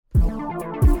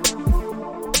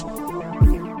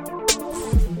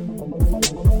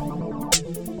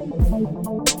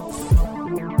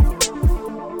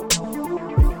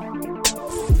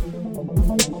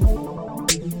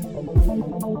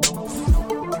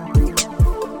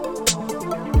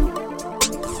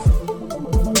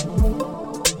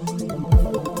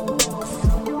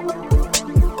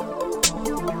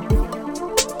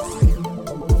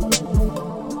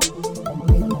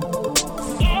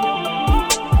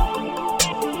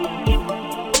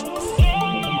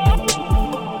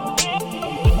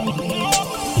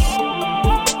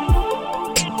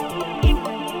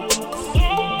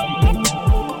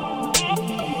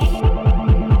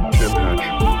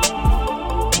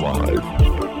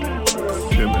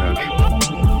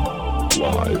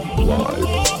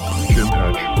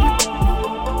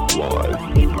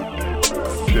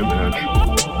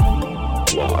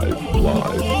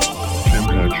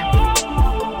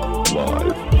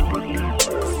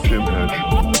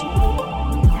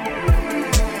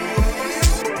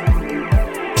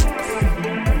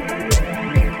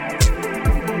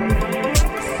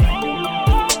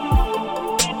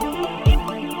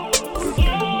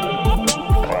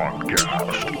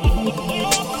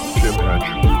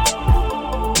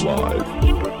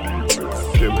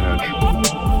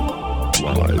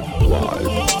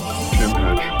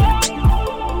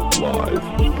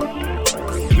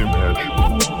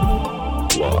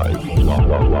Tim Hatch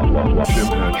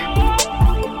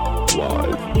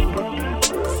Live.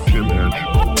 Tim Hatch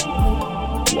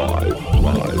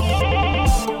Live.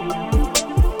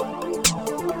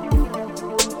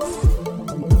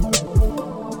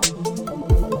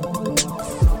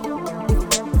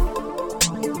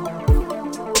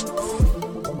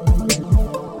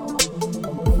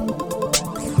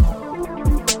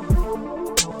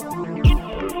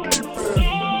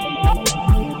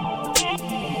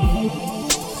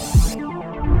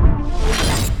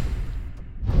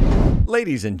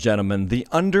 Ladies and gentlemen, the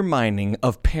undermining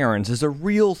of parents is a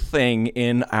real thing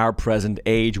in our present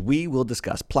age. We will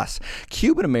discuss. Plus,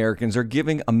 Cuban Americans are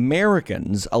giving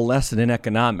Americans a lesson in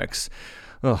economics.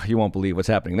 Oh, you won't believe what's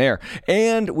happening there.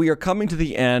 And we are coming to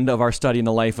the end of our study in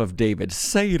the life of David.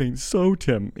 Say it ain't so,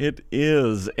 Tim. It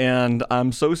is. And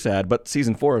I'm so sad, but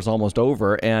season 4 is almost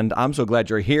over. And I'm so glad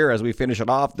you're here as we finish it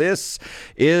off. This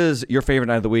is your favorite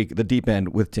night of the week, The Deep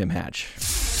End with Tim Hatch.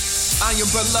 I am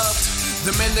beloved.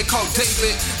 The man they call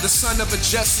David, the son of a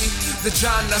Jesse, the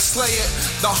John I slay it,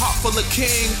 the heart full of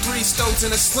king, 3 stones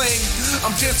in a sling.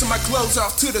 I'm dancing my clothes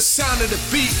off to the sound of the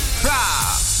beat.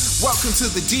 Rah! Welcome to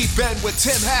the Deep End with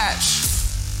Tim Hatch.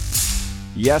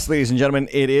 Yes, ladies and gentlemen,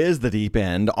 it is The Deep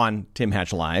End on Tim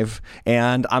Hatch Live,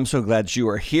 and I'm so glad you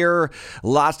are here.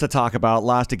 Lots to talk about,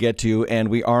 lots to get to, and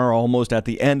we are almost at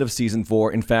the end of season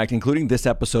 4. In fact, including this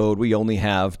episode, we only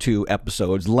have 2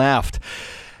 episodes left.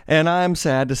 And I'm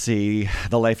sad to see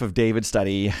the Life of David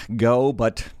study go,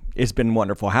 but it's been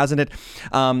wonderful, hasn't it?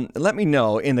 Let me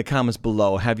know in the comments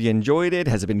below. Have you enjoyed it?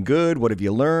 Has it been good? What have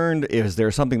you learned? Is there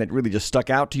something that really just stuck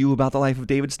out to you about the Life of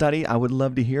David study? I would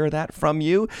love to hear that from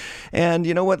you. And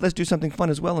you know what? Let's do something fun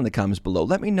as well in the comments below.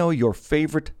 Let me know your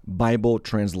favorite Bible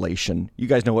translation. You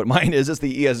guys know what mine is. It's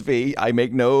the ESV. I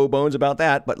make no bones about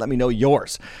that, but let me know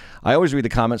yours. I always read the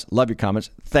comments. Love your comments.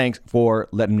 Thanks for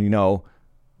letting me know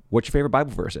what your favorite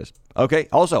Bible verse is. Okay.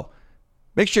 Also,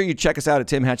 make sure you check us out at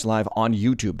Tim Hatch Live on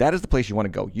YouTube. That is the place you want to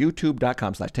go.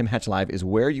 YouTube.com/Tim Hatch Live is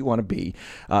where you want to be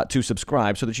to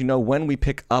subscribe so that you know when we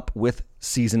pick up with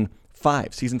Season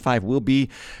 5. Season 5 will be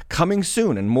coming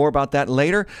soon, and more about that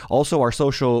later. Also, our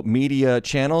social media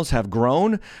channels have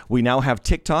grown. We now have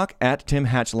TikTok at Tim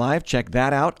Hatch Live. Check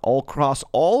that out. All across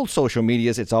all social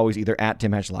medias, it's always either at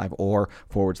Tim Hatch Live or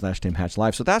 /Tim Hatch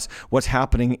Live. So that's what's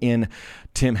happening in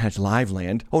Tim Hatch Live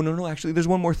land. Oh, no, actually, there's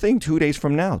one more thing. 2 days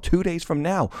from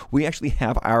now, we actually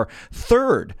have our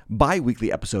 3rd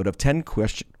bi-weekly episode of 10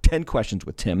 questions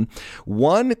with Tim.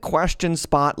 1 question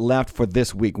spot left for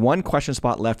this week. 1 question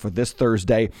spot left for this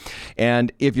Thursday.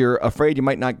 And if you're afraid you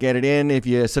might not get it in, if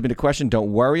you submit a question,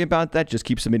 don't worry about that. Just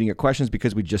keep submitting your questions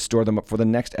because we just store them up for the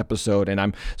next episode. And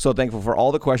I'm so thankful for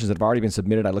all the questions that have already been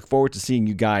submitted. I look forward to seeing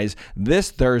you guys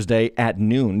this Thursday at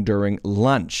noon during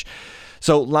lunch.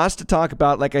 So lots to talk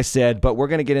about, like I said, but we're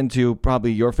going to get into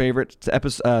probably your favorite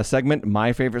segment,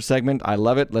 my favorite segment. I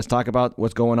love it. Let's talk about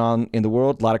what's going on in the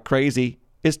world. A lot of crazy.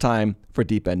 It's time for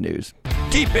Deep End News.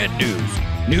 Deep End News.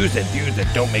 News and views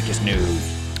that don't make us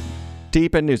news.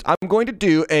 Deep End News. I'm going to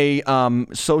do a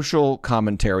social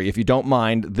commentary, if you don't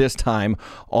mind, this time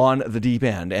on the Deep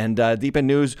End. And Deep End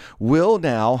News will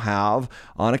now have,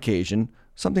 on occasion,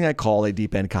 something I call a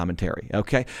Deep End commentary,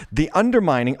 okay? The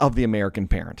undermining of the American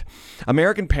parent.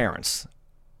 American parents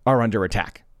are under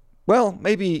attack. Well,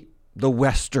 maybe the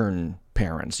Western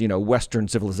parents, Western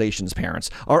civilization's parents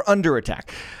are under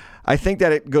attack. I think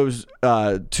that it goes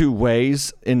 2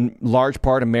 ways. In large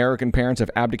part, American parents have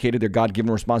abdicated their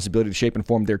God-given responsibility to shape and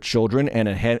form their children and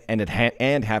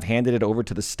have handed it over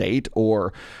to the state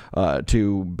or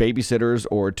to babysitters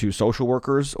or to social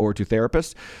workers or to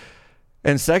therapists.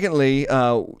 And secondly,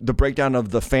 the breakdown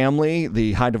of the family,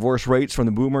 the high divorce rates from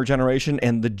the boomer generation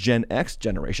and the Gen X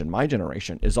generation, my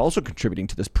generation, is also contributing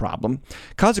to this problem.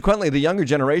 Consequently, the younger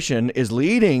generation is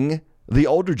leading the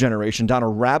older generation down a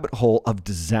rabbit hole of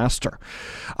disaster.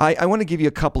 I want to give you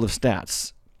a couple of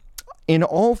stats. In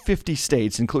all 50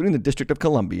 states, including the District of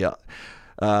Columbia,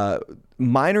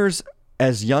 minors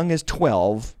as young as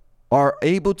 12 are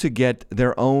able to get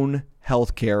their own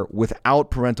health care without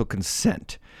parental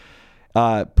consent,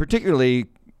 particularly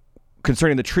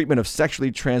concerning the treatment of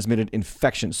sexually transmitted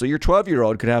infections. So your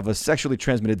 12-year-old could have a sexually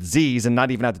transmitted disease and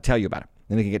not even have to tell you about it.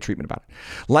 And they can get treatment about it.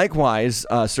 Likewise,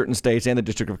 certain states and the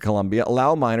District of Columbia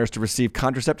allow minors to receive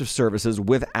contraceptive services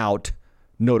without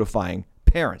notifying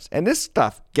parents. And this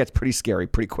stuff gets pretty scary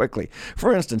pretty quickly.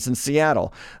 For instance, in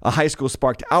Seattle, a high school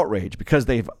sparked outrage because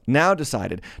they've now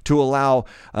decided to allow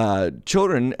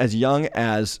children as young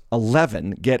as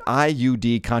 11 get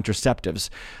IUD contraceptives.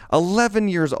 11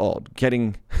 years old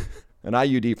getting an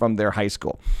IUD from their high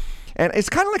school. And it's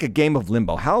kind of like a game of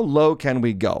limbo. How low can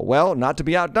we go? Well, not to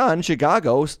be outdone,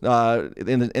 Chicago,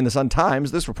 in the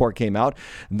Sun-Times, this report came out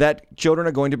that children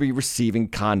are going to be receiving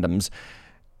condoms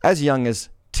as young as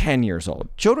 10 years old.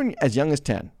 Children as young as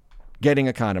 10 getting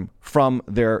a condom from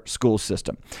their school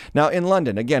system. Now, in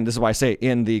London, again, this is why I say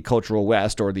in the cultural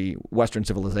West or the Western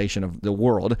civilization of the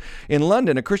world, in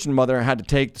London, a Christian mother had to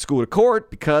take the school to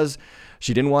court because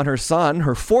she didn't want her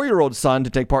 4-year-old son, to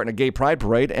take part in a gay pride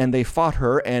parade, and they fought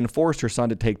her and forced her son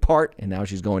to take part, and now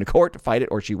she's going to court to fight it,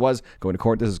 or she was going to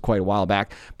court. This is quite a while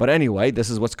back. But anyway, this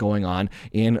is what's going on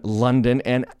in London,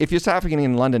 and if it's happening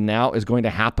in London now, is going to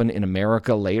happen in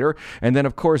America later. And then,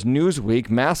 of course,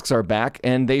 Newsweek, masks are back,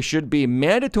 and they should be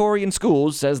mandatory in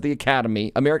schools, says the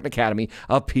American Academy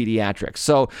of Pediatrics.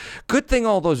 So good thing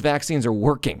all those vaccines are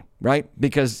working, right?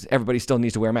 Because everybody still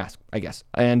needs to wear a mask, I guess.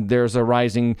 And there's a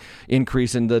rising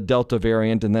increase in the Delta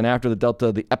variant, and then after the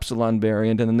Delta, the Epsilon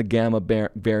variant, and then the Gamma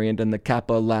variant, and the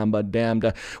Kappa, Lambda,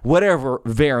 Lambda, whatever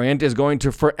variant is going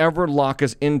to forever lock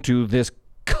us into this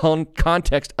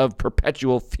context of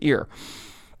perpetual fear.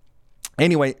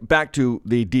 Anyway, back to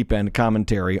the deep end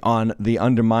commentary on the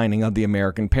undermining of the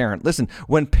American parent. Listen,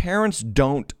 when parents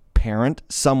don't parent,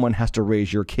 someone has to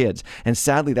raise your kids. And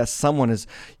sadly, that someone is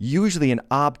usually an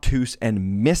obtuse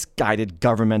and misguided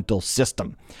governmental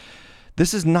system.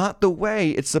 This is not the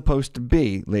way it's supposed to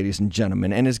be, ladies and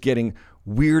gentlemen, and is getting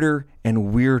weirder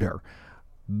and weirder.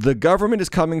 The government is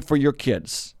coming for your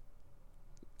kids.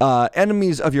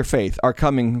 Enemies of your faith are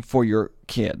coming for your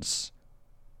kids.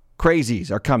 Crazies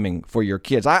are coming for your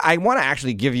kids. I want to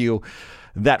actually give you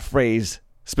that phrase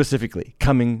specifically,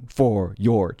 coming for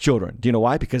your children. Do you know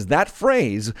why? Because that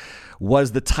phrase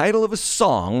was the title of a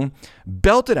song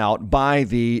belted out by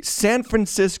the San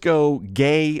Francisco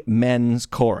Gay Men's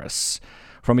Chorus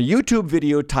from a YouTube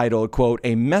video titled, quote,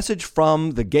 "A Message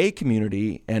from the Gay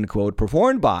Community," end quote,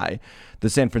 performed by the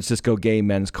San Francisco Gay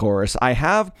Men's Chorus. I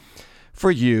have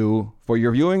for you, for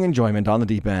your viewing enjoyment on the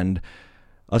deep end,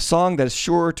 a song that is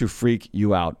sure to freak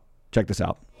you out. Check this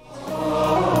out.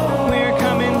 We're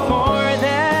coming for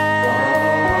them.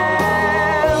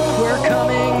 We're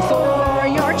coming for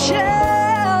your children.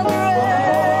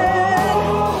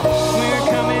 We're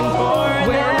coming for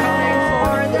them. We're coming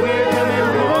for them. We're coming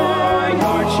for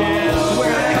your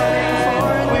children.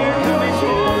 We're coming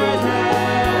for them.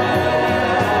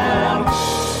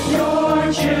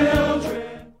 Your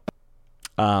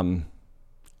children.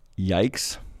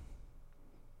 Yikes.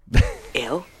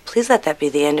 Ew. Please let that be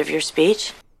the end of your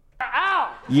speech.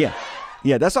 Yeah,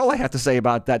 that's all I have to say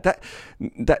about that.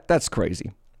 That's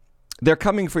crazy. They're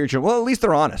coming for your children. Well, at least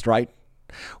they're honest, right?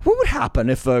 What would happen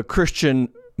if a Christian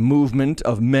movement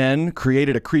of men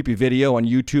created a creepy video on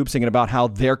YouTube singing about how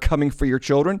they're coming for your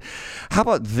children? How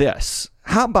about this?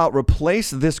 How about replace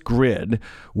this grid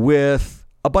with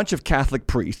a bunch of Catholic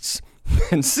priests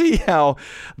and see how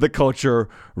the culture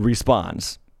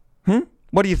responds?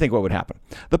 What do you think what would happen?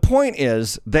 The point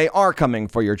is, they are coming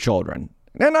for your children.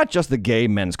 And not just the Gay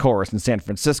Men's Chorus in San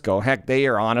Francisco. Heck, they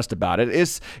are honest about it.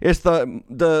 It's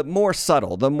the more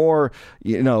subtle, the more,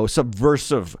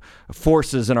 subversive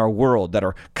forces in our world that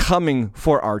are coming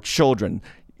for our children.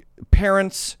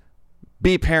 Parents,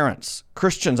 be parents.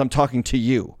 Christians, I'm talking to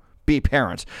you. Be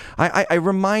parents. I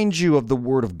remind you of the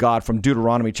word of God from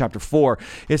Deuteronomy chapter 4.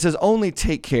 It says, only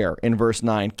take care, in verse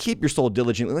 9, keep your soul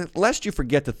diligently, lest you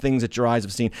forget the things that your eyes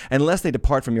have seen, and lest they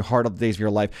depart from your heart all the days of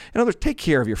your life. In other words, take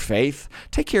care of your faith.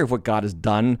 Take care of what God has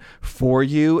done for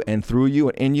you and through you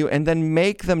and in you, and then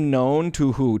make them known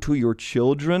to who? To your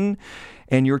children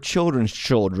and your children's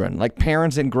children, like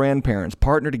parents and grandparents,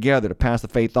 partner together to pass the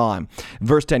faith on.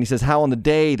 Verse 10, he says, how on the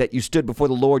day that you stood before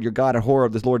the Lord your God at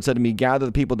Horeb, this Lord said to me, gather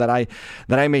the people that I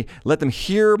may let them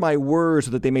hear my words,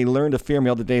 so that they may learn to fear me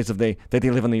all the days that they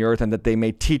live on the earth, and that they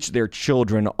may teach their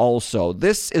children also.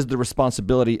 This is the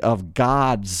responsibility of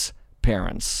God's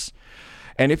parents.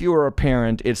 And if you are a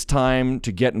parent, it's time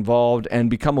to get involved and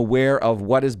become aware of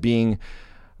what is being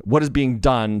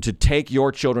done to take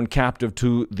your children captive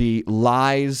to the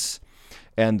lies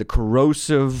and the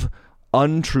corrosive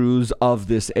untruths of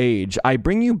this age. I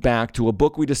bring you back to a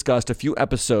book we discussed a few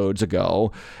episodes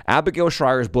ago, Abigail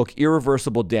Shrier's book,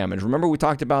 Irreversible Damage. Remember we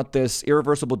talked about this,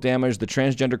 Irreversible Damage, the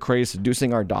transgender craze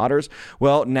seducing our daughters?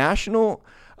 Well, National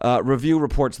Review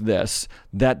reports this,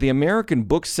 that the American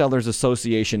Booksellers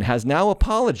Association has now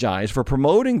apologized for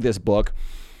promoting this book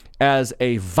as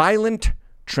a violent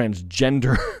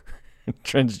transgender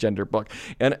book.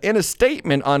 And in a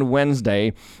statement on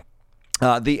Wednesday,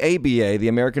 the ABA, the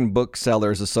American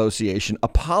Booksellers Association,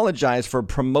 apologized for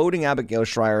promoting Abigail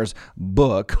Shrier's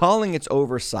book, calling its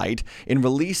oversight in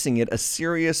releasing it a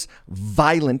serious,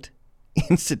 violent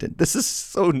incident. This is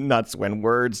so nuts when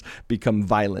words become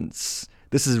violence.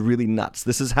 This is really nuts.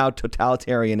 This is how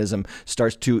totalitarianism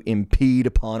starts to impede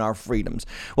upon our freedoms.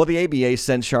 Well, the ABA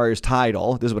sent Schreier's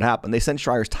title. This is what happened. They sent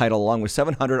Schreier's title along with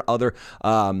 700 other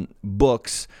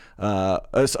books,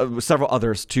 several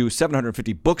others, to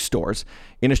 750 bookstores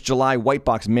in its July white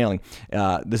box mailing.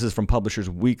 This is from Publishers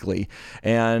Weekly.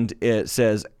 And it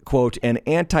says, quote, an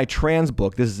anti-trans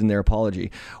book, this is in their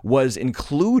apology, was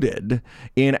included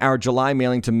in our July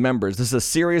mailing to members. This is a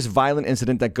serious, violent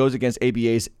incident that goes against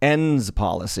ABA's ends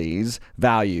policies,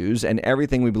 values, and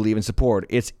everything we believe and support.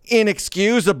 It's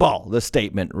inexcusable, the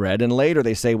statement read. And later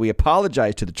they say, we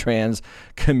apologize to the trans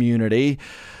community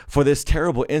for this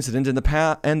terrible incident and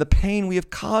the pain we have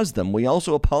caused them. We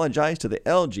also apologize to the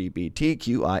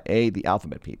LGBTQIA, the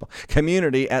alphabet people,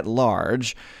 community at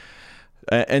large,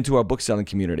 and to our book selling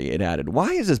community, it added.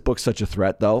 Why is this book such a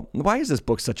threat, though? Why is this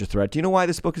book such a threat? Do you know why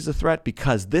this book is a threat?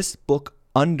 Because this book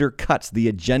undercuts the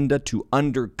agenda to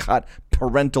undercut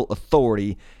parental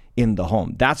authority in the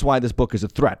home. That's why this book is a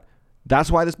threat. That's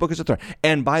why this book is a threat.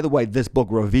 And by the way, this book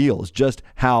reveals just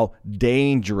how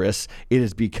dangerous it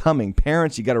is becoming.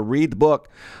 Parents, you got to read the book.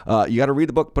 You got to read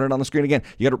the book. Put it on the screen again.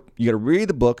 You got to read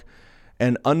the book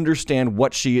and understand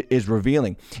what she is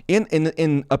revealing.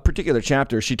 In a particular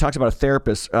chapter, she talks about a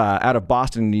therapist out of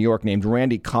Boston, New York, named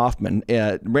Randy Kaufman.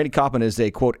 Randy Kaufman is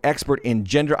a, quote, expert in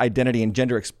gender identity and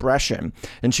gender expression,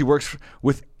 and she works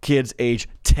with kids age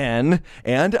 10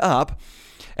 and up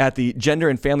at the Gender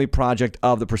and Family Project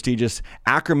of the prestigious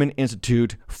Ackerman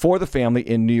Institute for the Family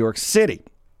in New York City.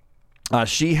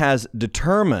 She has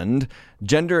determined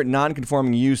gender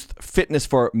nonconforming youth fitness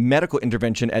for medical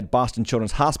intervention at Boston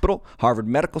Children's Hospital, Harvard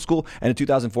Medical School, and in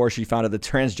 2004 she founded the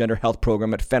Transgender Health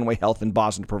Program at Fenway Health in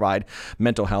Boston to provide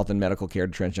mental health and medical care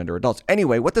to transgender adults.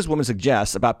 Anyway, what this woman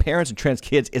suggests about parents and trans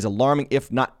kids is alarming,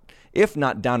 if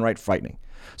not downright frightening.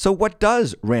 So what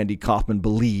does Randy Kaufman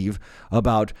believe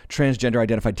about transgender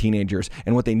identified teenagers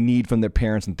and what they need from their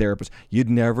parents and therapists? You'd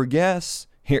never guess.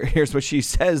 Here's what she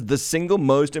says. The single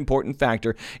most important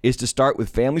factor is to start with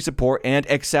family support and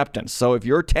acceptance. So if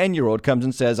your 10-year-old comes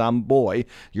and says, I'm a boy,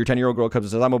 your 10-year-old girl comes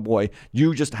and says, I'm a boy,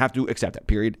 you just have to accept it,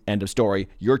 period, end of story.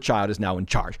 Your child is now in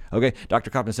charge, okay?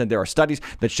 Dr. Kaufman said there are studies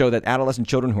that show that adolescent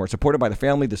children who are supported by the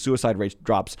family, the suicide rate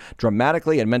drops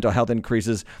dramatically and mental health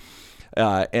increases.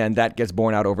 And that gets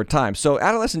borne out over time. So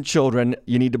adolescent children,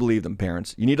 you need to believe them,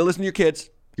 parents. You need to listen to your kids.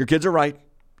 Your kids are right.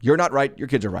 You're not right. Your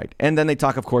kids are right. And then they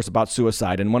talk, of course, about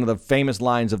suicide. And one of the famous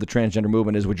lines of the transgender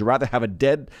movement is, would you rather have a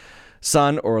dead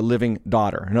son or a living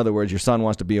daughter? In other words, your son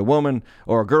wants to be a woman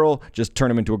or a girl, just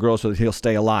turn him into a girl so that he'll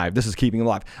stay alive. This is keeping him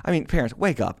alive. I mean, parents,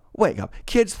 wake up, wake up.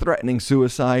 Kids threatening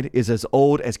suicide is as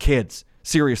old as kids.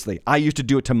 Seriously. I used to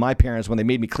do it to my parents when they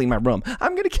made me clean my room.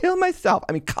 I'm going to kill myself.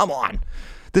 I mean, come on.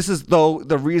 This is, though,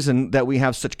 the reason that we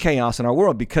have such chaos in our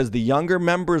world, because the younger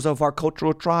members of our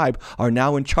cultural tribe are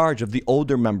now in charge of the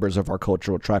older members of our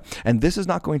cultural tribe. And this is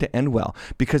not going to end well,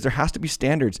 because there has to be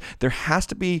standards. There has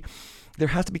to be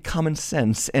common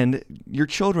sense, and your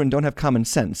children don't have common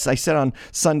sense. I said on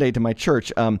Sunday to my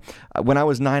church, when I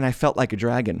was 9, I felt like a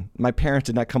dragon. My parents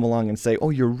did not come along and say, oh,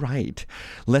 you're right.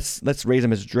 Let's raise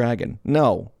him as a dragon.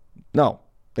 No.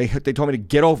 They told me to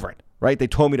get over it, right? They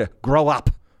told me to grow up.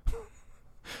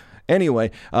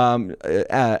 Anyway,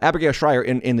 Abigail Schreier,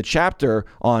 in the chapter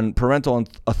on parental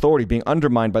authority being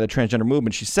undermined by the transgender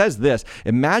movement, she says this: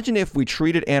 imagine if we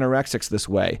treated anorexics this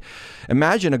way.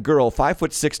 Imagine a girl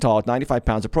 5'6" tall, 95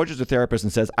 pounds, approaches a therapist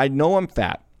and says, I know I'm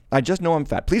fat. I just know I'm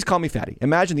fat. Please call me fatty.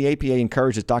 Imagine the APA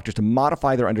encourages doctors to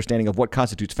modify their understanding of what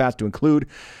constitutes fat to include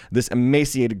this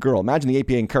emaciated girl. Imagine the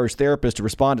APA encouraged therapists to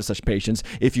respond to such patients.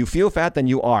 If you feel fat, then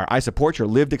you are. I support your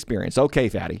lived experience. Okay,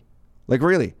 fatty. Like,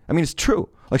 really? I mean, it's true.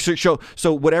 Like,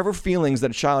 so whatever feelings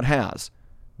that a child has,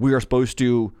 we are supposed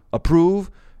to approve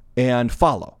and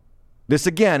follow. This,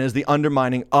 again, is the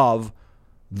undermining of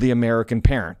the American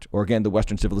parent, or again, the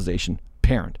Western civilization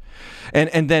parent.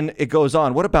 And then it goes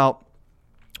on. What about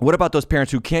those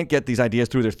parents who can't get these ideas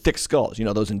through their thick skulls? You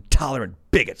know, those intolerant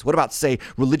bigots. What about, say,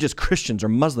 religious Christians or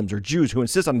Muslims or Jews who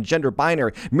insist on a gender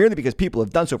binary merely because people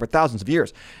have done so for thousands of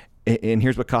years? And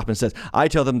here's what Kaufman says. I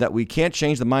tell them that we can't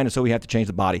change the mind, and so we have to change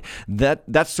the body.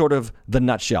 That's sort of the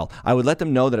nutshell. I would let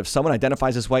them know that if someone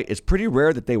identifies this way, it's pretty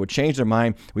rare that they would change their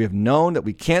mind. We have known that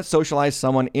we can't socialize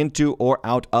someone into or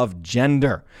out of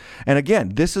gender. And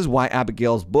again, this is why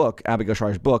Abigail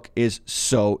Schreier's book, is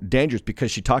so dangerous, because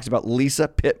she talks about Lisa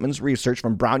Pittman's research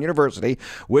from Brown University,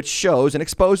 which shows and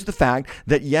exposes the fact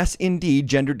that, yes, indeed,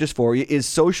 gender dysphoria is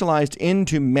socialized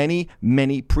into many,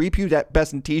 many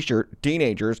prepubescent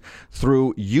teenagers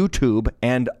through YouTube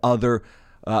and other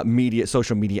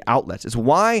social media outlets. It's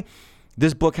why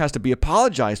this book has to be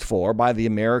apologized for by the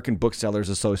American Booksellers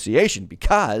Association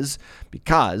because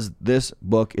this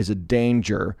book is a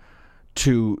danger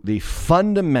to the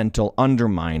fundamental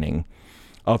undermining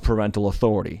of parental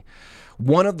authority.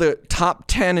 One of the top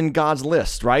 10 in God's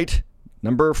list, right?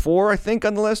 Number 4, I think,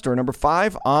 on the list, or number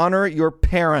 5, honor your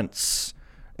parents.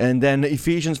 And then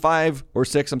Ephesians 5 or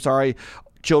 6,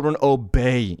 children,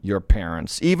 obey your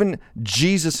parents. Even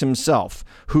Jesus himself,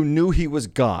 who knew he was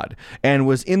God and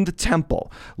was in the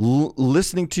temple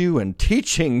listening to and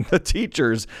teaching the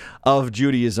teachers of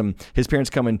Judaism, his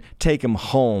parents come and take him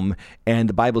home. And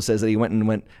the Bible says that he went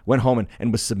home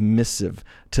and was submissive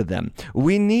to them.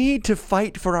 We need to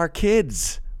fight for our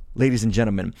kids, ladies and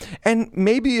gentlemen. And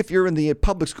maybe if you're in the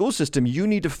public school system, you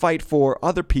need to fight for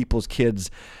other people's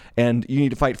kids, and you need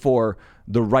to fight for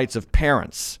the rights of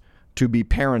parents to be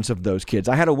parents of those kids.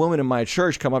 I had a woman in my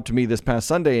church come up to me this past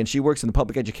Sunday, and she works in the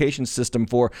public education system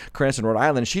for Cranston, Rhode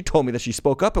Island. She told me that she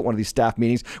spoke up at one of these staff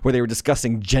meetings where they were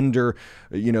discussing gender,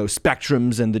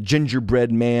 spectrums and the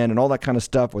gingerbread man and all that kind of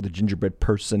stuff, or the gingerbread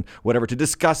person, whatever, to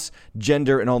discuss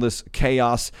gender and all this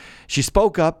chaos. She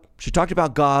spoke up. She talked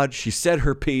about God. She said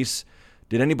her piece.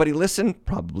 Did anybody listen?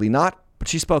 Probably not. But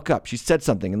she spoke up. She said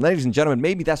something. And ladies and gentlemen,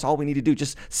 maybe that's all we need to do.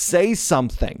 Just say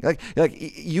something. Like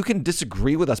you can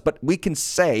disagree with us, but we can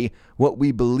say what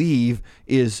we believe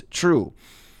is true.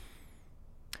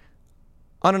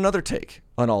 On another take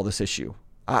on all this issue,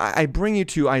 I bring you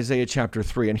to Isaiah chapter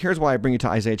 3. And here's why I bring you to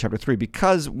Isaiah chapter 3.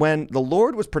 Because when the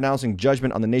Lord was pronouncing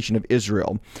judgment on the nation of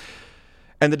Israel,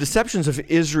 and the deceptions of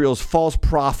Israel's false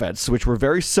prophets, which were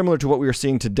very similar to what we are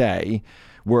seeing today,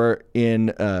 were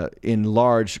in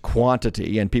large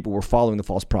quantity, and people were following the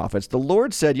false prophets, the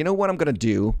Lord said, you know what I'm going to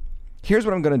do? Here's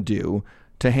what I'm going to do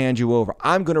to hand you over.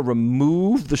 I'm going to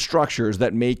remove the structures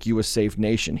that make you a safe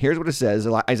nation. Here's what it says,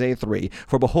 Isaiah 3.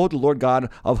 For behold, the Lord God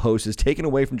of hosts is taken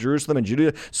away from Jerusalem and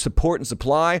Judah support and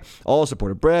supply, all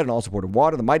support of bread and all support of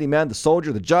water, the mighty man, the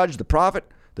soldier, the judge, the prophet,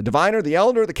 the diviner, the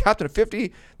elder, the captain of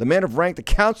 50, the man of rank, the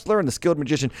counselor, and the skilled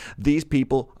magician. These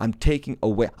people I'm taking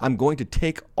away. I'm going to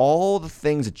take all the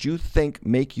things that you think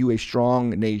make you a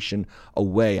strong nation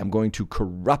away. I'm going to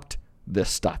corrupt this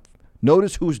stuff.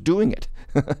 Notice who's doing it.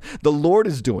 The Lord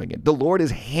is doing it. The Lord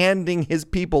is handing his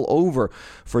people over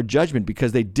for judgment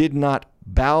because they did not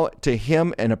bow to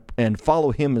him and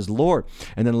follow him as Lord.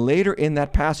 And then later in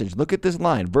that passage, look at this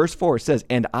line. Verse 4 says,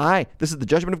 and this is the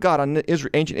judgment of God on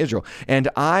ancient Israel, and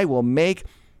I will make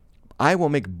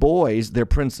boys their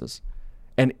princes,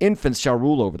 and infants shall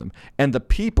rule over them, and the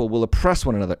people will oppress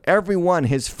one another, every one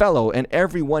his fellow and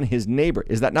every one his neighbor.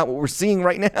 Is that not what we're seeing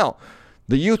right now?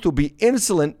 The youth will be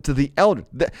insolent to the elder.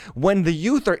 When the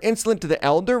youth are insolent to the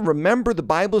elder, remember the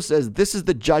Bible says this is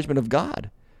the judgment of God.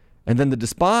 And then the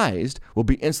despised will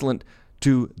be insolent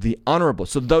to the honorable.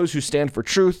 So those who stand for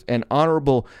truth and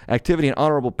honorable activity and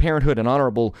honorable parenthood and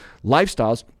honorable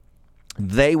lifestyles,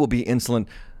 they will be insolent.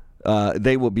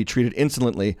 They will be treated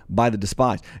insolently by the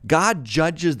despised. God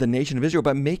judges the nation of Israel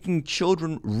by making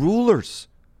children rulers.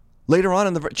 Later on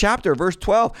in the chapter, verse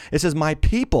 12, it says, my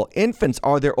people, infants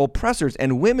are their oppressors,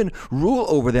 and women rule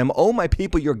over them. O my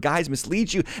people, your guides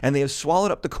mislead you, and they have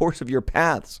swallowed up the course of your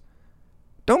paths.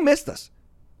 Don't miss this.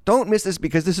 Don't miss this,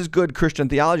 because this is good Christian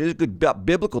theology. This is good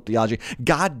biblical theology.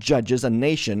 God judges a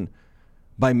nation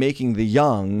by making the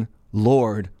young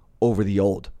lord over the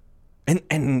old. And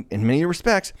in many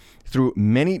respects, through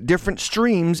many different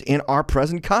streams in our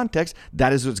present context,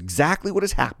 that is exactly what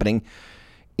is happening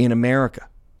in America.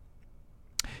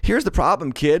 Here's the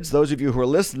problem, kids. Those of you who are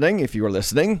listening, if you are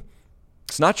listening,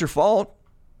 it's not your fault.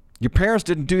 Your parents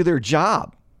didn't do their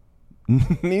job.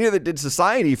 Neither did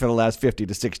society for the last 50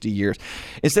 to 60 years.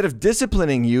 Instead of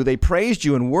disciplining you, they praised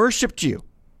you and worshiped you.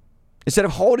 Instead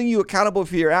of holding you accountable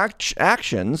for your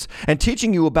actions and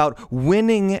teaching you about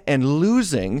winning and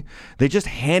losing, they just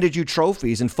handed you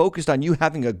trophies and focused on you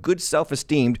having a good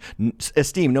self-esteem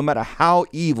no matter how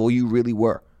evil you really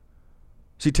were.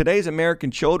 See, today's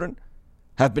American children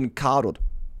have been coddled.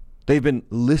 They've been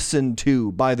listened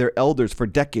to by their elders for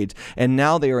decades, and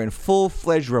now they are in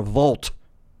full-fledged revolt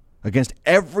against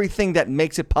everything that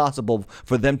makes it possible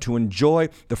for them to enjoy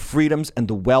the freedoms and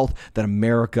the wealth that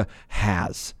America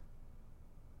has.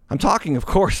 I'm talking, of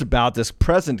course, about this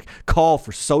present call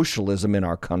for socialism in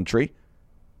our country.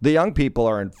 The young people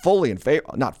are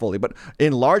not fully, but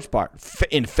in large part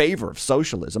in favor of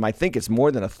socialism. I think it's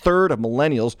more than a third of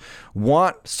millennials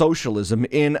want socialism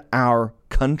in our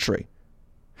country.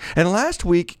 And last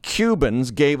week,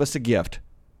 Cubans gave us a gift.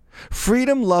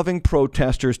 Freedom-loving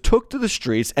protesters took to the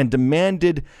streets and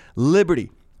demanded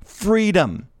liberty,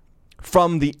 freedom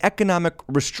from the economic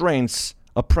restraints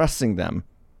oppressing them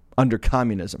under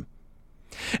communism.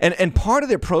 And part of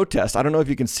their protest, I don't know if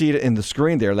you can see it in the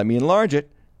screen there. Let me enlarge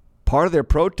it. Part of their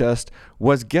protest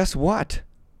was, guess what?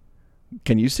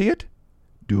 Can you see it?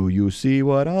 Do you see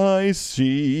what I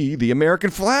see? The American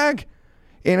flag.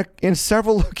 In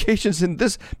several locations in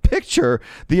this picture,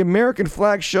 the American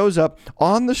flag shows up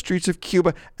on the streets of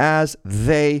Cuba as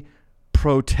they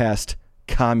protest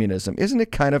communism. Isn't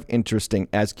it kind of interesting?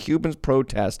 As Cubans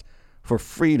protest for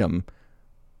freedom,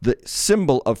 the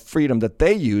symbol of freedom that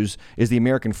they use is the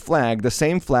American flag, the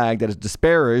same flag that is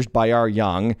disparaged by our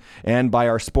young and by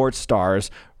our sports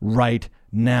stars right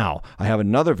now. I have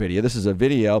another video. This is a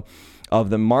video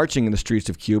of them marching in the streets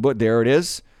of Cuba. There it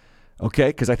is. Okay,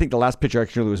 because I think the last picture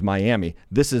actually was Miami.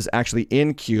 This is actually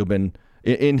in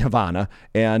Havana,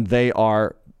 and they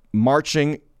are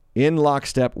marching in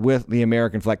lockstep with the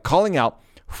American flag, calling out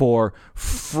for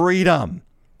freedom.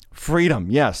 Freedom,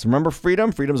 yes. Remember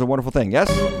freedom? Freedom is a wonderful thing, yes?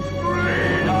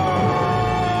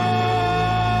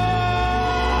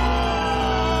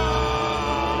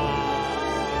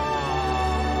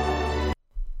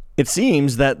 It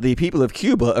seems that the people of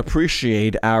Cuba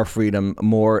appreciate our freedom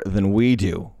more than we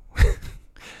do.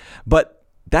 But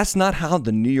that's not how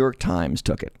the New York Times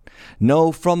took it.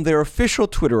 No, from their official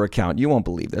Twitter account, you won't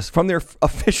believe this, from their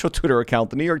official Twitter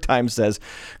account, the New York Times says,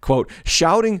 quote,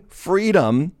 shouting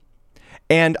freedom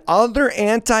and other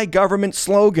anti-government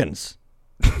slogans.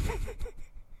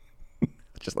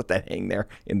 Just let that hang there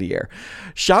in the air.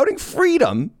 Shouting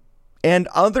freedom and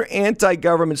other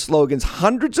anti-government slogans,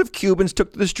 hundreds of Cubans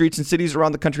took to the streets in cities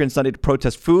around the country on Sunday to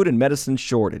protest food and medicine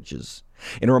shortages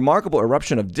in a remarkable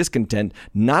eruption of discontent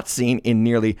not seen in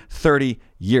nearly 30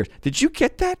 years. Did you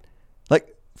get that?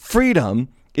 Like, freedom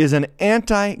is an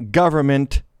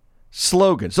anti-government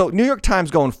slogan. So New York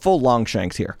Times going full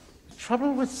Longshanks here. The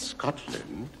trouble with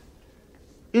Scotland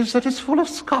is that it's full of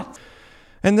Scots.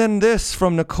 And then this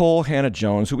from Nicole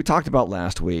Hannah-Jones, who we talked about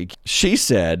last week. She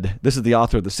said, this is the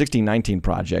author of the 1619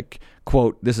 Project,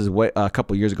 quote, this is a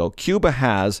couple years ago, Cuba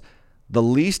has the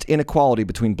least inequality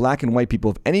between black and white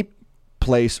people of any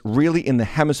place really in the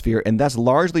hemisphere, and that's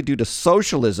largely due to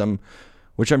socialism,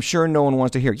 which I'm sure no one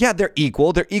wants to hear. Yeah, they're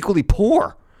equal. They're equally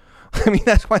poor. I mean,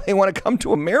 that's why they want to come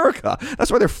to America.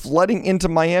 That's why they're flooding into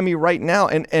Miami right now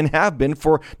and have been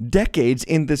for decades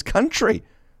in this country.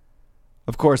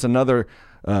 Of course, another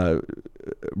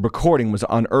recording was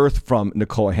unearthed from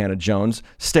Nicole Hannah-Jones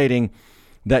stating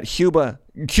that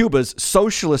Cuba's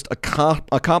socialist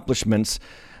accomplishments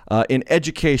in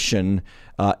education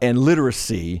and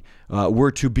literacy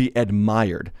were to be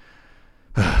admired.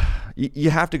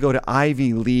 You have to go to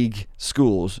Ivy League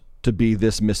schools to be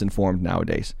this misinformed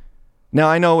nowadays. Now,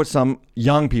 I know what some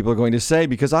young people are going to say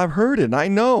because I've heard it and I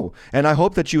know. And I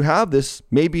hope that you have this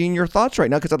maybe in your thoughts right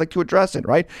now because I'd like to address it,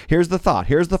 right? Here's the thought.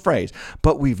 Here's the phrase.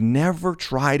 But we've never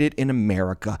tried it in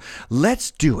America.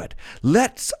 Let's do it.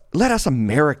 Let us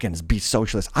Americans be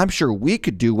socialists. I'm sure we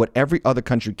could do what every other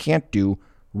country can't do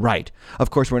right. Of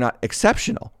course, we're not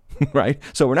exceptional, right?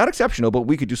 So we're not exceptional, but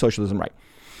we could do socialism right.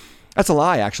 That's a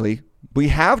lie, actually. We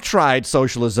have tried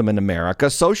socialism in America.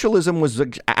 Socialism was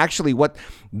actually what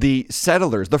the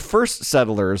first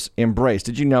settlers embraced.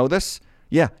 Did you know this?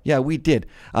 Yeah, we did.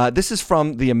 This is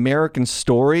from The American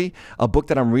Story, a book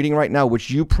that I'm reading right now, which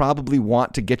you probably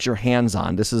want to get your hands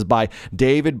on. This is by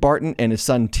David Barton and his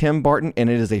son Tim Barton, and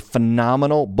it is a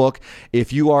phenomenal book.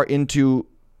 If you are into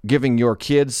giving your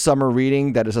kids summer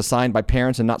reading that is assigned by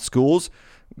parents and not schools,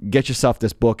 get yourself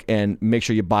this book and make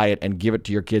sure you buy it and give it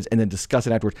to your kids and then discuss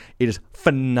it afterwards. It is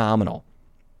phenomenal.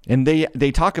 And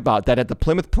they talk about that at the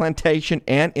Plymouth Plantation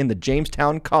and in the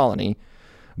Jamestown Colony,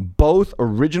 both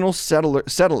original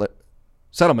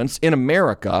settlements in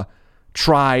America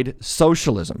tried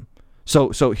socialism.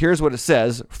 So here's what it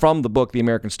says from the book, The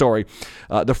American Story.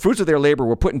 The fruits of their labor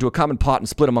were put into a common pot and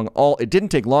split among all. It didn't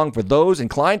take long for those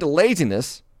inclined to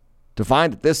laziness to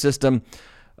find that this system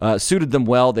suited them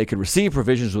well. They could receive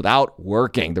provisions without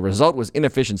working. The result was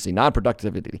inefficiency,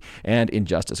 non-productivity, and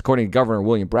injustice. According to Governor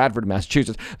William Bradford of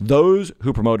Massachusetts, those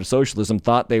who promoted socialism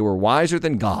thought they were wiser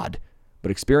than God, but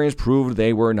experience proved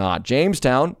they were not.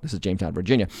 Jamestown, this is Jamestown,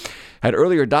 Virginia, had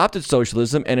earlier adopted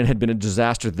socialism, and it had been a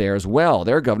disaster there as well.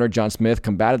 Their governor, John Smith,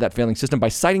 combated that failing system by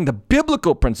citing the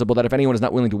biblical principle that if anyone is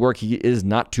not willing to work, he is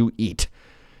not to eat.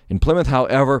 In Plymouth,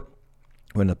 however,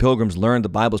 when the Pilgrims learned the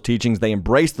Bible's teachings, they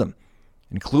embraced them,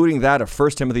 including that of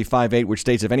 1 Timothy 5:8, which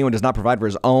states, if anyone does not provide for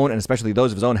his own, and especially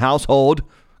those of his own household,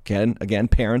 again,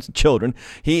 parents and children,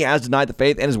 he has denied the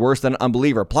faith and is worse than an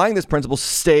unbeliever. Applying this principle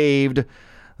saved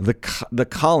the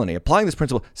colony. Applying this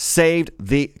principle saved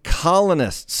the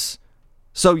colonists.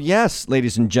 So yes,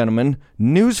 ladies and gentlemen,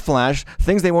 newsflash,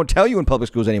 things they won't tell you in public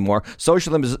schools anymore.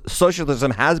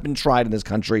 Socialism has been tried in this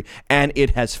country, and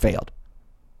it has failed.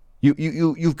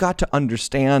 You've got to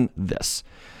understand this.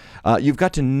 You've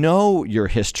got to know your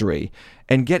history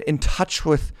and get in touch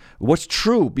with what's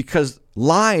true, because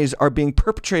lies are being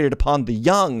perpetrated upon the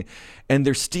young, and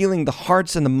they're stealing the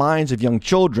hearts and the minds of young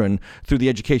children through the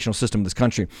educational system of this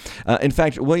country. In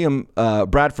fact, William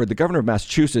Bradford, the governor of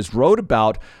Massachusetts, wrote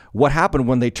about what happened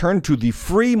when they turned to the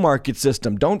free market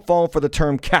system. Don't fall for the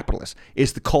term capitalist.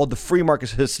 It's called the free market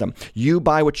system. You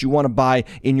buy what you want to buy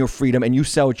in your freedom, and you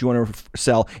sell what you want to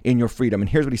sell in your freedom. And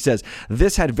here's what he says.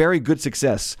 This had very good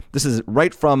success. This is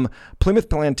right from Plymouth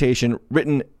Plantation,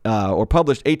 written or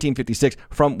published 1856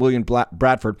 from William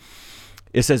Bradford.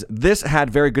 It says, this had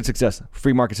very good success,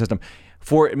 free market system,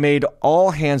 for it made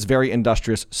all hands very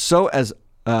industrious, so as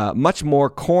much more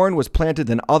corn was planted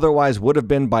than otherwise would have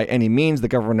been by any means the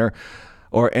governor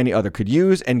or any other could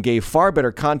use, and gave far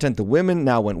better content. The women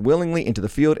now went willingly into the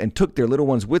field and took their little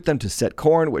ones with them to set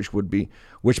corn,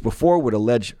 which before would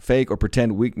allege fake or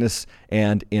pretend weakness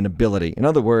and inability. In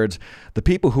other words, the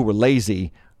people who were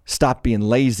lazy stopped being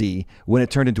lazy when it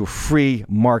turned into a free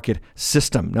market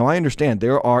system. Now, I understand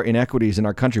there are inequities in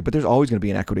our country, but there's always going to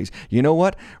be inequities. You know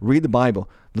what? Read the Bible.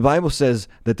 The Bible says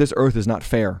that this earth is not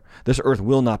fair. This earth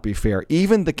will not be fair.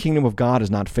 Even the kingdom of God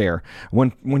is not fair.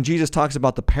 When Jesus talks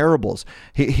about the parables,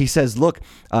 he says, look,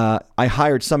 I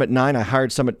hired some at 9, I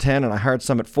hired some at 10, and I hired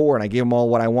some at 4, and I gave them all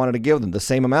what I wanted to give them, the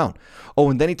same amount. Oh,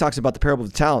 and then he talks about the parable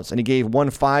of the talents, and he gave 1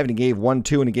 5, and he gave 1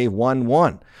 2, and he gave 1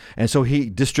 1. And so he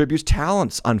distributes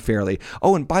talents unfairly.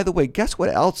 Oh, and by the way, guess what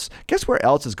else? Guess where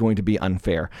else is going to be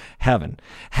unfair? Heaven.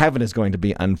 Heaven is going to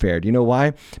be unfair. Do you know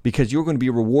why? Because you're going to be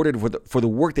rewarded for the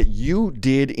work that you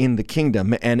did in the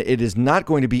kingdom, and it is not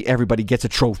going to be everybody gets a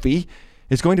trophy.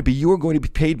 It's going to be you are going to be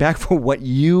paid back for what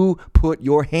you put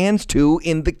your hands to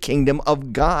in the kingdom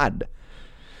of God.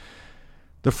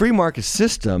 The free market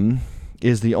system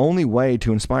is the only way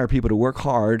to inspire people to work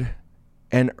hard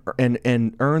and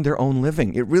earn their own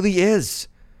living. It really is.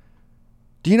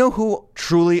 Do you know who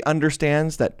truly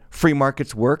understands that free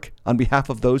markets work on behalf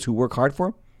of those who work hard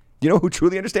for them? Do you know who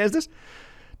truly understands this?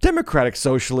 Democratic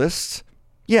socialists.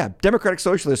 Yeah, democratic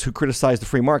socialists who criticize the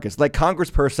free markets, like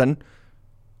Congressperson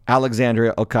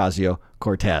Alexandria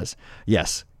Ocasio-Cortez.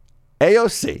 Yes,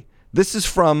 AOC. This is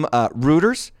from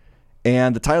Reuters,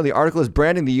 and the title of the article is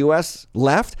Branding the U.S.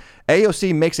 Left.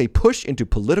 AOC makes a push into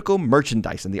political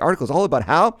merchandise. And the article is all about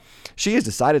how she has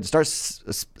decided to start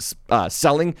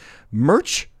selling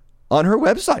merch on her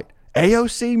website.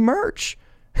 AOC merch.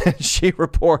 She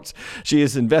reports she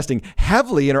is investing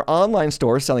heavily in her online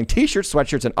store, selling T-shirts,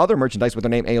 sweatshirts, and other merchandise with her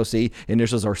name AOC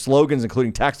initials or slogans,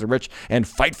 including Tax the Rich and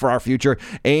Fight for Our Future,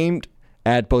 aimed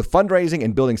at both fundraising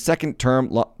and building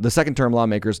the second-term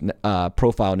lawmakers'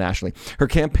 profile nationally. Her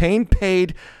campaign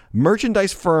paid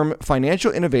merchandise firm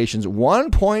Financial Innovations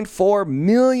 $1.4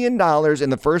 million in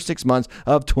the first 6 months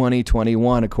of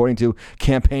 2021, according to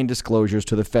campaign disclosures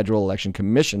to the Federal Election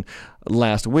Commission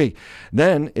last week.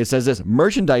 Then it says this: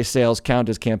 merchandise sales count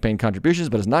as campaign contributions,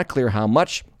 but it's not clear how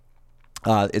much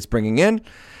it's bringing in.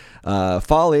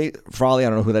 Frawley, I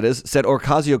don't know who that is, said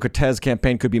Ocasio-Cortez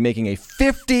campaign could be making a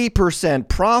 50%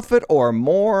 profit or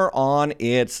more on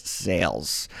its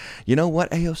sales. You know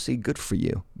what, AOC? Good for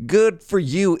you. Good for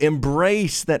you.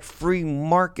 Embrace that free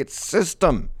market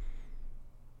system.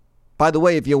 By the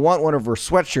way, if you want one of her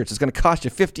sweatshirts, it's going to cost you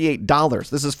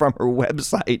 $58. This is from her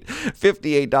website.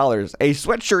 $58. A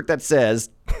sweatshirt that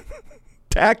says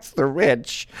Tax the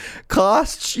Rich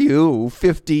costs you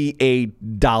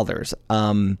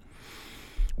 $58.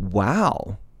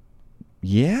 Wow.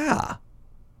 Yeah.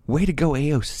 Way to go,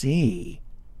 AOC.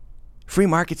 Free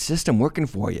market system working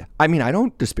for you. I mean, I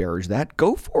don't disparage that.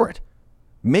 Go for it.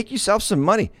 Make yourself some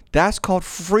money. That's called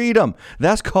freedom.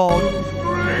 That's called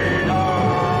freedom.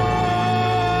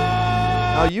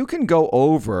 Now, you can go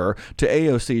over to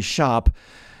AOC's shop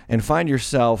and find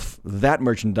yourself that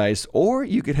merchandise, or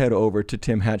you could head over to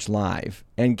Tim Hatch Live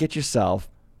and get yourself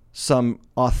some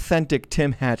authentic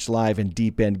Tim Hatch Live and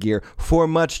Deep End gear for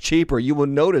much cheaper. You will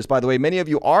notice, by the way, many of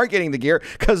you are getting the gear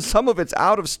because some of it's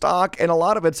out of stock and a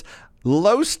lot of it's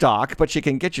low stock, but you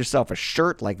can get yourself a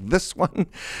shirt like this one.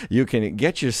 You can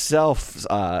get yourself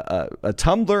a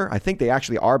tumbler. I think they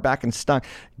actually are back in stock.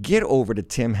 Get over to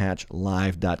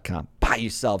timhatchlive.com. Buy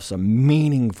yourself some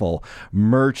meaningful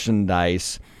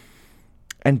merchandise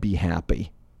and be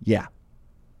happy. Yeah.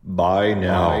 Buy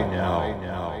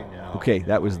now. Okay,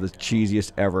 that was the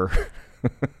cheesiest ever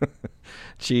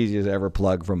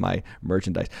plug from my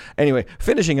merchandise. Anyway,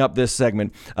 finishing up this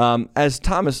segment, as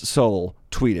Thomas Sowell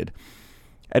tweeted,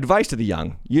 Advice to the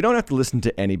young. You don't have to listen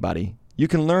to anybody. You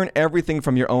can learn everything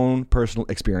from your own personal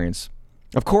experience.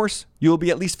 Of course, you will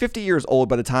be at least 50 years old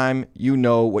by the time you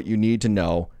know what you need to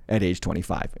know at age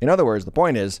 25. In other words, the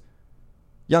point is,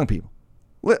 young people,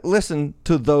 listen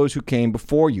to those who came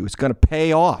before you. It's going to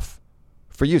pay off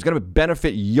for you. It's going to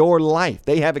benefit your life.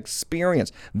 They have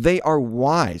experience. They are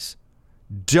wise.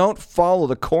 Don't follow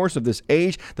the course of this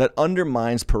age that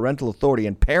undermines parental authority.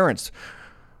 And parents,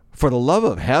 for the love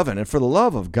of heaven and for the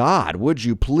love of God, would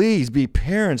you please be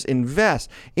parents? Invest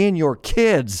in your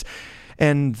kids.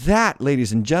 And that,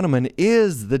 ladies and gentlemen,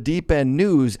 is the Deep End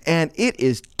News, and it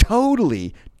is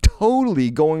totally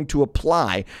going to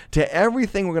apply to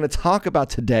everything we're going to talk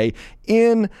about today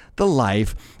in the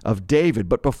life of David.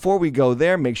 But before we go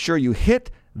there, make sure you hit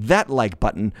that like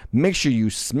button. Make sure you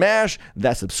smash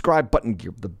that subscribe button.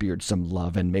 Give the beard some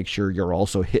love, and make sure you're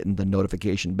also hitting the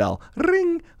notification bell.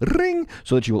 Ring, ring,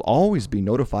 so that you will always be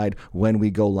notified when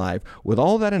we go live. With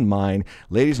all that in mind,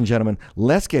 ladies and gentlemen,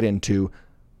 let's get into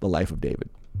the life of David.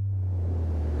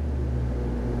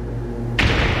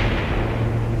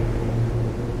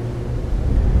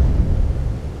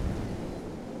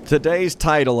 Today's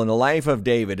title in the life of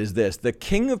David is this: The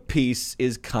King of Peace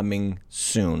is coming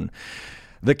soon.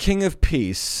 The King of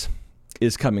Peace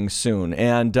is coming soon.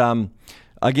 And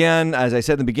again, as I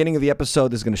said in the beginning of the episode,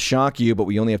 this is going to shock you, but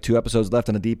we only have 2 episodes left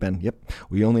on the Deep End. Yep,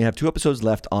 we only have 2 episodes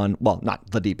left on, well, not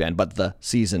the Deep End, but the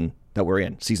season that we're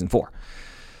in, season 4.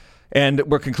 And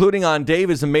we're concluding on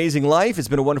David's amazing life. It's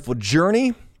been a wonderful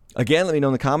journey. Again, let me know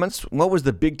in the comments, what was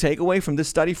the big takeaway from this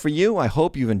study for you? I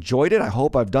hope you've enjoyed it. I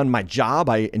hope I've done my job.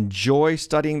 I enjoy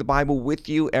studying the Bible with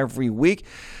you every week.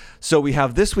 So we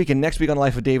have this week and next week on the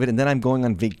life of David, and then I'm going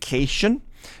on vacation,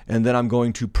 and then I'm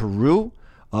going to Peru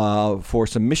for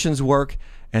some missions work,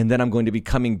 and then I'm going to be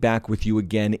coming back with you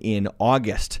again in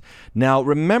August. Now,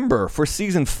 remember, for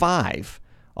season 5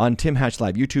 on Tim Hatch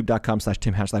Live,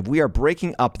 youtube.com/Tim Hatch Live, we are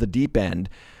breaking up the Deep End,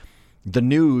 the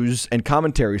news and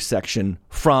commentary section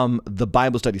from the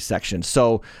Bible study section.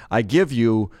 So I give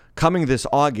you, coming this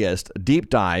August, a deep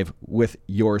dive with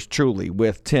yours truly,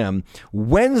 with Tim,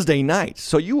 Wednesday nights.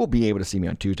 So you will be able to see me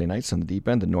on Tuesday nights on the Deep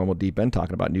End, the normal Deep End,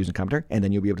 talking about news and commentary. And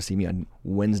then you'll be able to see me on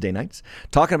Wednesday nights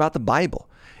talking about the Bible.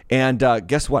 And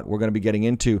guess what? We're going to be getting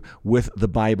into with the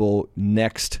Bible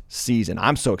next season.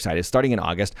 I'm so excited. Starting in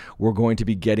August, we're going to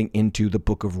be getting into the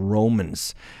book of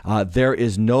Romans. There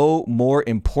is no more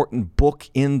important book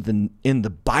in the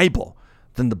Bible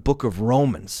than the book of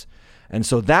Romans. And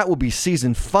so that will be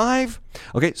season 5.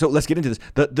 Okay, so let's get into this.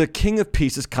 The King of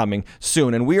Peace is coming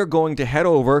soon, and we are going to head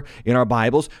over in our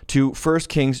Bibles to 1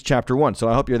 Kings chapter 1. So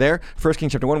I hope you're there. 1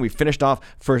 Kings chapter 1, we finished off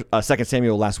 2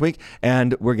 Samuel last week,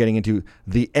 and we're getting into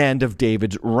the end of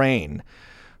David's reign.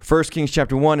 1 Kings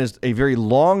chapter 1 is a very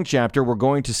long chapter. We're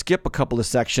going to skip a couple of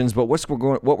sections, but what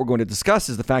we're going to discuss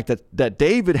is the fact that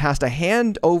David has to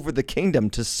hand over the kingdom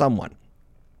to someone.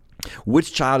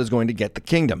 Which child is going to get the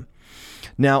kingdom?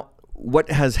 Now,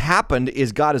 what has happened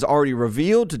is God has already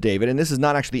revealed to David, and this is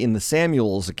not actually in the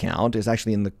Samuel's account, it's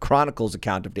actually in the Chronicles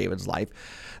account of David's life,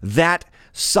 that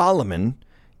Solomon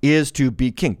is to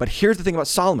be king. But here's the thing about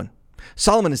Solomon.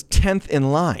 Solomon is 10th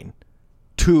in line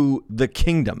to the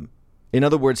kingdom. In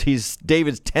other words, he's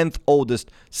David's 10th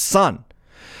oldest son.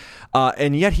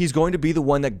 And yet he's going to be the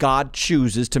one that God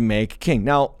chooses to make king.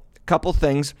 Now, a couple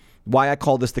things. Why I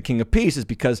call this the King of Peace is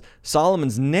because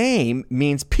Solomon's name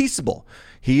means peaceable.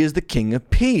 He is the King of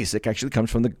Peace. It actually comes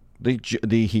from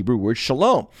the Hebrew word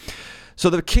shalom.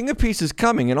 So the King of Peace is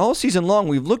coming, and all season long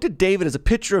we've looked at David as a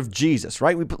picture of Jesus,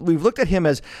 right? We've looked at him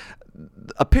as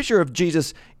a picture of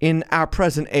Jesus in our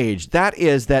present age. That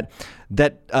is that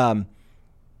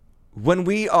when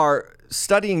we are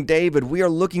studying David, we are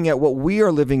looking at what we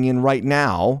are living in right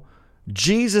now.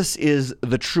 Jesus is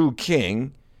the true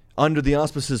king under the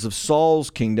auspices of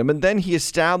Saul's kingdom, and then he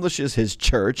establishes his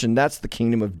church, and that's the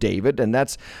kingdom of David, and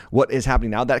that's what is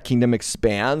happening now. That kingdom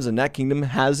expands, and that kingdom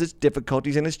has its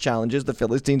difficulties and its challenges. The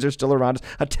Philistines are still around us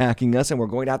attacking us, and we're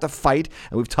going to have to fight,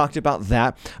 and we've talked about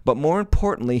that. But more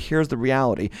importantly, here's the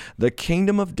reality. The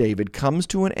kingdom of David comes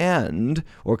to an end,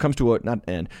 or comes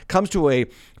to a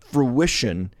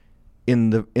fruition in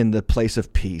the place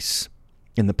of peace,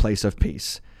 in the place of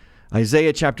peace.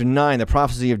 Isaiah chapter 9, the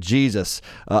prophecy of Jesus,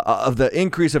 of the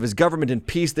increase of his government and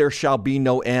peace, there shall be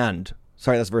no end.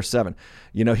 Sorry, that's verse 7.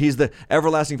 You know, he's the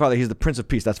everlasting Father. He's the Prince of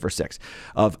Peace. That's verse 6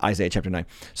 of Isaiah chapter 9.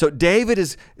 So David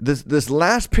is, this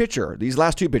last picture, these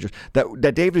last 2 pictures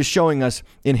that David is showing us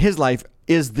in his life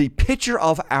is the picture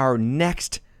of our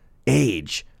next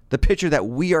age, the picture that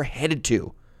we are headed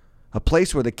to, a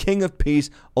place where the King of Peace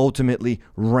ultimately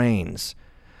reigns.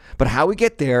 But how we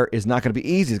get there is not going to be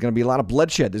easy. There's going to be a lot of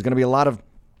bloodshed. There's going to be a lot of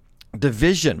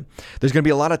division. There's going to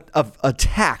be a lot of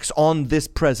attacks on this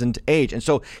present age. And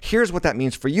so here's what that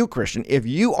means for you, Christian. If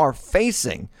you are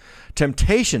facing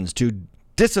temptations to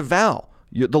disavow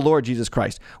the Lord Jesus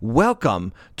Christ,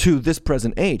 welcome to this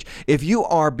present age. If you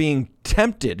are being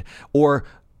tempted or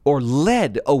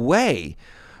led away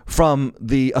from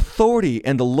the authority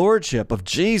and the lordship of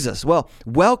Jesus, well,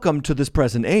 welcome to this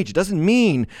present age. It doesn't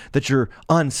mean that you're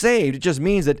unsaved. It just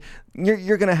means that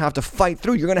you're going to have to fight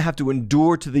through. You're going to have to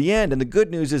endure to the end. And the good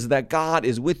news is that God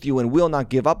is with you and will not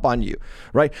give up on you,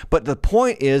 right? But the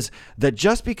point is that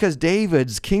just because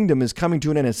David's kingdom is coming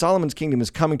to an end and Solomon's kingdom is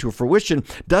coming to a fruition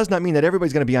does not mean that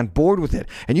everybody's going to be on board with it.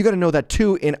 And you got to know that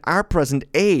too in our present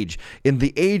age, in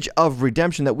the age of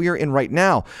redemption that we are in right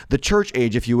now, the church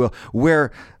age, if you will,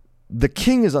 where the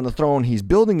king is on the throne, he's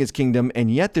building his kingdom,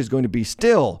 and yet there's going to be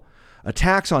still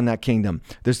attacks on that kingdom.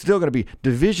 There's still going to be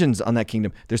divisions on that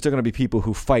kingdom. There's still going to be people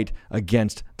who fight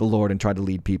against the Lord and try to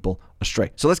lead people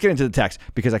astray. So let's get into the text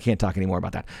because I can't talk anymore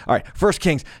about that. All right, 1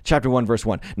 Kings chapter 1, verse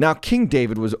 1. Now King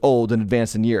David was old and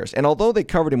advanced in years, and although they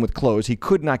covered him with clothes, he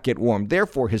could not get warm.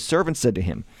 Therefore his servants said to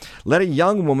him, let a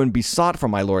young woman be sought for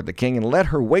my lord the king, and let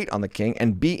her wait on the king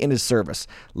and be in his service.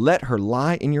 Let her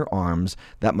lie in your arms,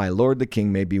 that my lord the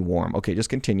king may be warm. Okay, just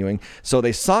continuing. So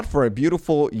they sought for a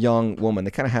beautiful young woman.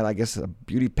 They kind of had, I guess, a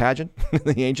beauty pageant in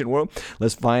the ancient world.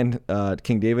 Let's find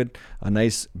King David a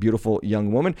nice, beautiful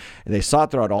young woman. And they sought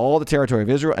throughout all the territory of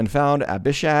Israel and found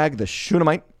Abishag the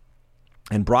Shunammite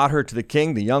and brought her to the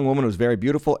king. The young woman was very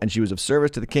beautiful, and she was of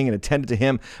service to the king and attended to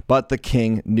him, but the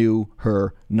king knew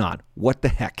her not. What the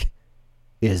heck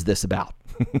is this about?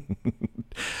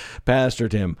 Pastor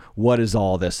Tim, what is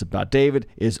all this about? David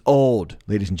is old,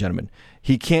 ladies and gentlemen.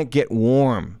 He can't get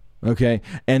warm, okay?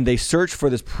 And they search for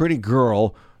this pretty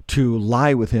girl to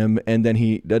lie with him, and then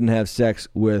he doesn't have sex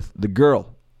with the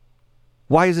girl.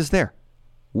 Why is this there?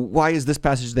 Why is this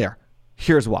passage there?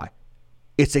 Here's why.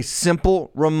 It's a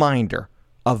simple reminder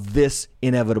of this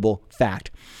inevitable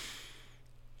fact.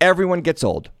 Everyone gets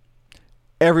old.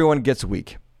 Everyone gets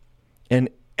weak. And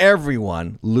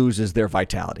everyone loses their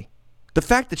vitality. The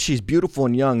fact that she's beautiful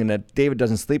and young and that David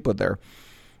doesn't sleep with her,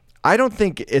 I don't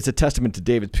think it's a testament to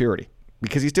David's purity,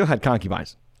 because he still had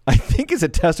concubines. I think it's a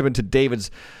testament to David's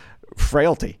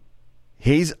frailty.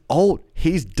 He's old.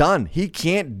 He's done. He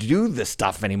can't do this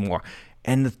stuff anymore.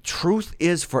 And the truth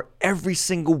is, for every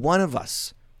single one of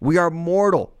us, we are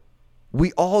mortal.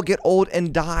 We all get old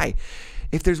and die.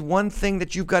 If there's one thing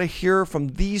that you've got to hear from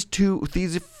these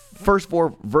first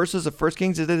 4 verses of 1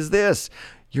 Kings, it is this: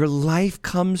 your life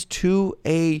comes to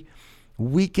a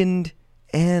weakened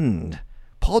end.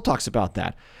 Paul talks about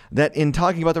that in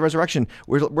talking about the resurrection,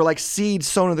 we're like seeds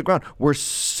sown in the ground. We're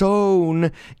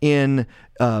sown in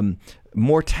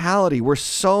mortality. We're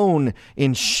sown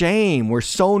in shame. We're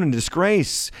sown in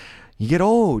disgrace. You get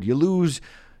old. You lose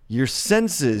your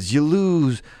senses. You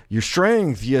lose your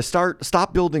strength. You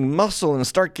stop building muscle and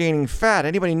start gaining fat.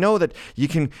 Anybody know that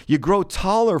you grow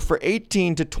taller for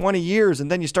 18 to 20 years, and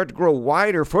then you start to grow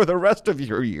wider for the rest of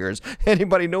your years?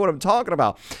 Anybody know what I'm talking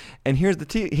about? And here's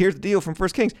the deal from 1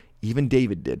 Kings. Even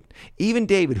David did. Even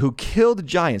David, who killed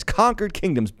giants, conquered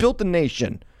kingdoms, built a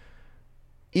nation,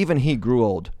 even he grew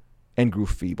old and grew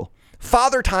feeble.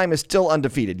 Father Time is still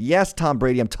undefeated. Yes, Tom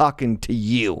Brady, I'm talking to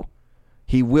you.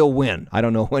 He will win. I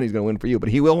don't know when he's going to win for you, but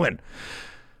he will win.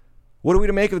 What are we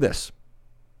to make of this?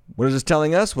 What is this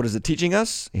telling us? What is it teaching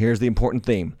us? Here's the important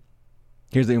theme.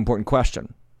 Here's the important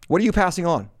question. What are you passing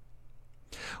on?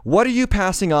 What are you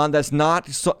passing on that's not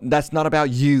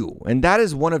about you? And that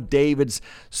is one of David's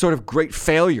sort of great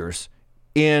failures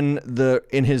in the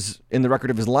record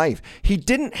of his life. He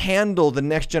didn't handle the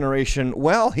next generation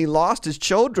well. He lost his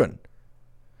children.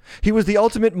 He was the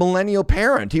ultimate millennial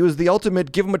parent. He was the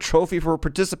ultimate give him a trophy for a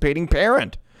participating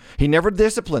parent. He never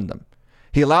disciplined them.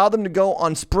 He allowed them to go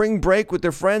on spring break with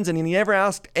their friends, and he never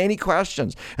asked any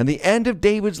questions. And the end of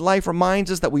David's life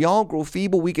reminds us that we all grow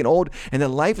feeble, weak, and old, and that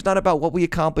life is not about what we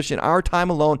accomplish in our time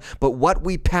alone, but what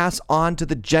we pass on to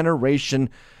the generation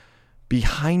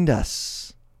behind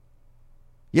us.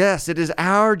 Yes, it is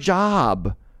our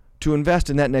job to invest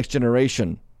in that next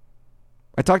generation.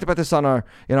 I talked about this in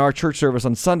our church service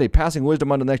on Sunday, passing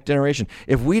wisdom on to the next generation.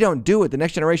 If we don't do it, the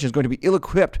next generation is going to be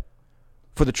ill-equipped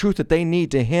for the truth that they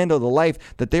need to handle the life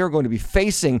that they are going to be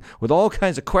facing with all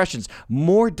kinds of questions,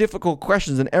 more difficult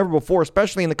questions than ever before,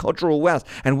 especially in the cultural West.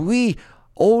 And we,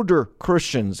 older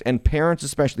Christians and parents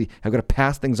especially, have got to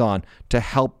pass things on to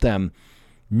help them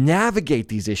navigate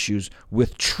these issues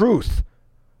with truth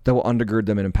that will undergird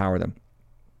them and empower them.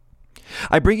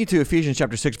 I bring you to Ephesians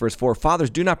chapter 6, verse 4. Fathers,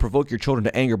 do not provoke your children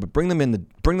to anger, but bring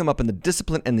them up in the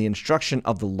discipline and the instruction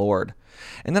of the Lord.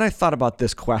 And then I thought about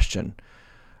this question.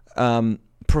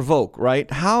 provoke, right?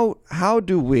 How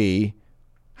do we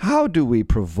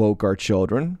provoke our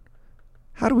children?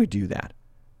 How do we do that?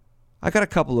 I got a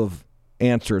couple of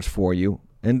answers for you,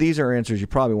 and these are answers you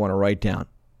probably want to write down.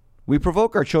 We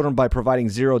provoke our children by providing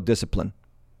zero discipline.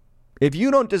 If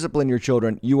you don't discipline your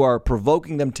children, you are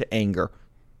provoking them to anger.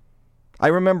 I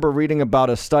remember reading about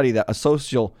a study, that a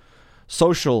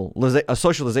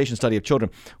socialization study of children,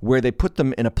 where they put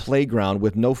them in a playground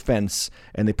with no fence,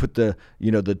 and they put the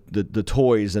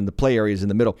toys and the play areas in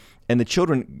the middle, and the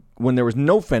children, when there was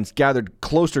no fence, gathered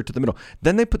closer to the middle.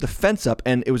 Then they put the fence up,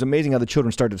 and it was amazing how the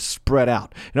children started to spread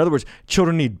out. In other words,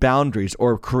 children need boundaries,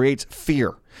 or it creates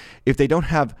fear. If they don't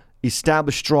have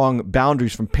established strong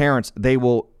boundaries from parents, they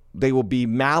will be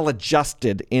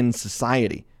maladjusted in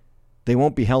society. They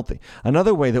won't be healthy.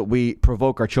 Another way that we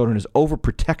provoke our children is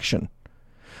overprotection.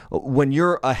 When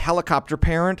you're a helicopter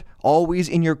parent, always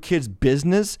in your kid's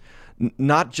business,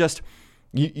 not just,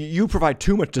 you provide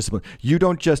too much discipline. You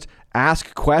don't just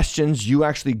ask questions. You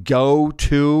actually go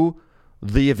to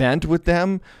the event with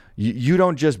them. You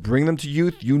don't just bring them to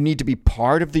youth. You need to be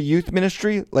part of the youth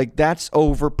ministry. Like, that's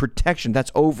overprotection.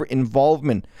 That's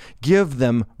over-involvement. Give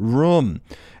them room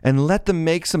and let them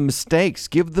make some mistakes.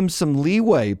 Give them some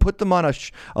leeway. Put them on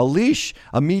a leash,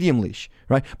 a medium leash,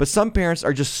 right? But some parents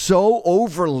are just so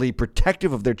overly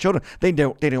protective of their children. They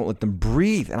don't let them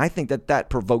breathe. And I think that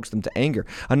provokes them to anger.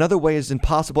 Another way is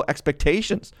impossible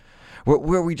expectations,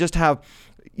 where we just have,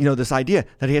 this idea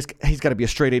that he's got to be a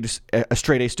straight A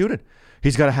student.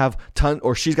 He's got to have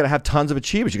she's got to have tons of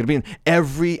achievements. She's got to be in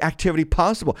every activity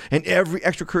possible and every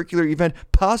extracurricular event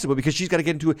possible, because she's got to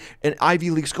get into an Ivy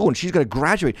League school and she's got to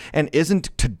graduate. And isn't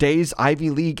today's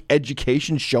Ivy League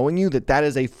education showing you that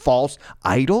is a false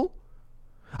idol?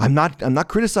 I'm not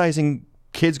criticizing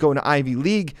kids going to Ivy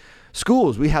League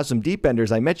schools. We have some deep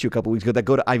enders. I met you a couple weeks ago that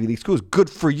go to Ivy League schools. Good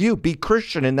for you. Be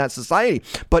Christian in that society.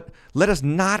 But let us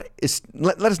not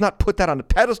put that on a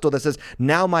pedestal that says,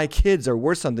 now my kids are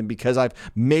worth something because I've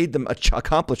made them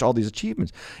accomplish all these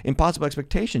achievements. Impossible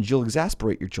expectations. You'll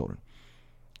exasperate your children.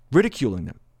 Ridiculing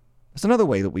them. That's another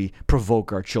way that we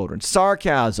provoke our children.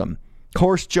 Sarcasm,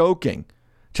 coarse joking,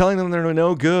 telling them they're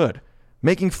no good,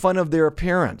 making fun of their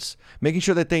appearance, making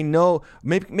sure that they know,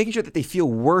 making sure that they feel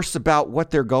worse about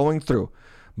what they're going through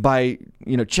by,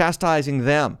 chastising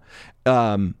them.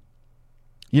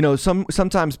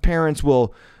 Sometimes parents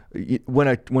will,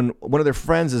 when one of their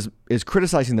friends is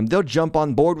criticizing them, they'll jump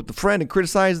on board with the friend and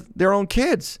criticize their own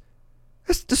kids.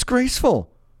 That's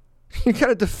disgraceful. You got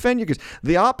to defend your kids.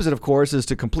 The opposite, of course, is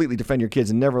to completely defend your kids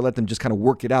and never let them just kind of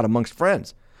work it out amongst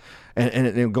friends.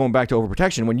 And going back to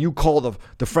overprotection, when you call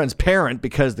the friend's parent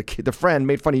because the friend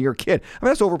made fun of your kid,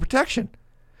 that's overprotection.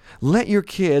 Let your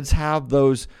kids have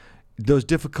those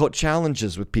difficult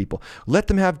challenges with people. Let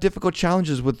them have difficult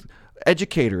challenges with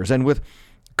educators and with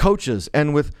coaches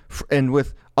and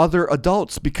with other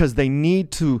adults, because they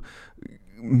need to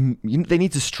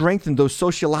strengthen those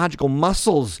sociological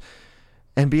muscles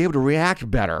and be able to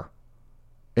react better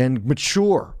and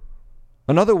mature.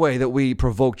 Another way that we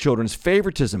provoke children is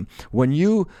favoritism. When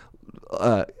you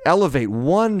elevate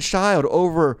one child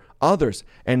over others,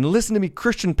 and listen to me,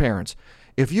 Christian parents,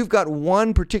 if you've got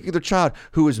one particular child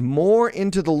who is more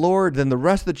into the Lord than the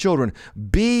rest of the children,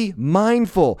 be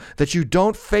mindful that you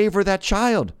don't favor that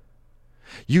child.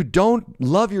 You don't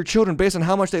love your children based on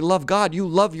how much they love God. You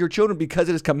love your children because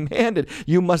it is commanded.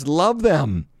 You must love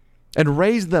them and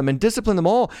raise them and discipline them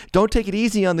all. Don't take it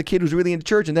easy on the kid who's really into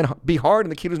church and then be hard on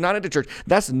the kid who's not into church.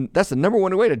 That's the number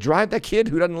one way to drive that kid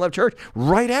who doesn't love church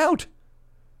right out.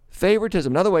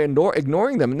 Favoritism, another way,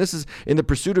 ignoring them. And this is in the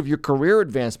pursuit of your career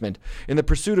advancement, in the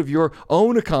pursuit of your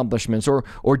own accomplishments, or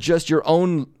just your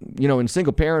own, in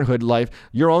single parenthood life,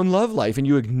 your own love life, and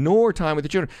you ignore time with the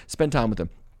children. Spend time with them.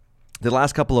 The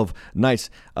last couple of nights,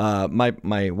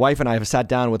 my wife and I have sat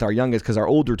down with our youngest because our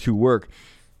older two work,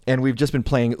 and we've just been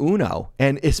playing Uno,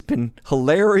 and it's been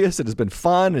hilarious. It has been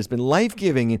fun. It's been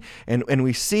life-giving, and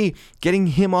we see getting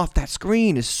him off that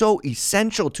screen is so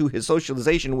essential to his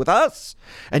socialization with us,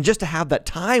 and just to have that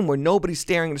time where nobody's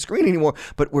staring at the screen anymore,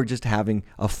 but we're just having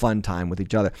a fun time with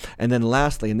each other. And then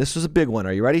lastly, and this was a big one.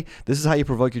 Are you ready? This is how you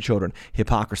provoke your children.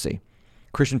 Hypocrisy.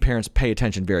 Christian parents, pay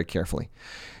attention very carefully.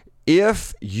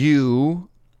 If you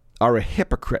are a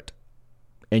hypocrite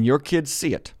and your kids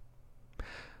see it,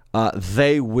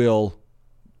 they will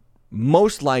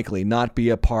most likely not be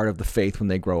a part of the faith when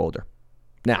they grow older.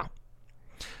 Now,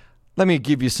 let me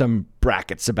give you some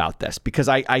brackets about this, because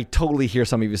I totally hear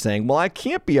some of you saying, well, I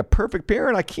can't be a perfect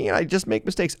parent. I just make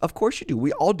mistakes. Of course you do.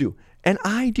 We all do. And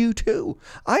I do too.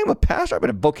 I am a pastor. I've been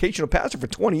a vocational pastor for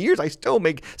 20 years. I still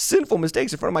make sinful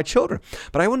mistakes in front of my children.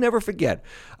 But I will never forget,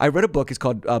 I read a book. It's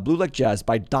called Blue Like Jazz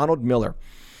by Donald Miller.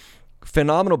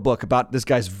 Phenomenal book about this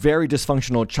guy's very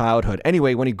dysfunctional childhood.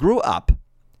 Anyway, when he grew up,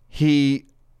 he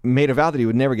made a vow that he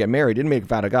would never get married. Didn't make a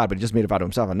vow to God, but he just made a vow to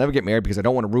himself. I'll never get married because I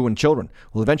don't want to ruin children.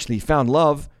 Well, eventually he found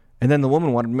love, and then the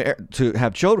woman wanted to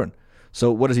have children.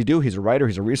 So what does he do? He's a writer.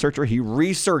 He's a researcher. He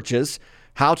researches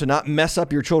how to not mess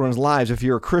up your children's lives if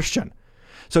you're a Christian.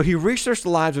 So he researched the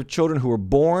lives of children who were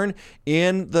born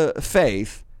in the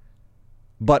faith,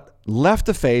 but left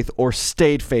the faith or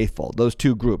stayed faithful. Those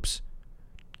two groups.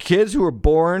 Kids who were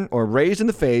born or raised in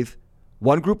the faith,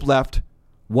 one group left,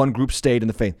 one group stayed in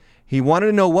the faith. He wanted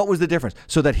to know what was the difference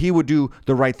so that he would do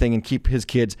the right thing and keep his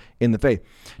kids in the faith.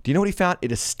 Do you know what he found?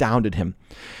 It astounded him.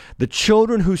 The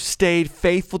children who stayed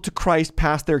faithful to Christ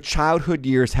past their childhood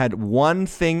years had one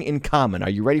thing in common. Are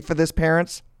you ready for this,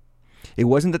 parents? It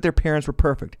wasn't that their parents were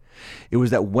perfect. It was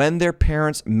that when their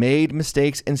parents made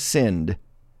mistakes and sinned,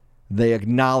 they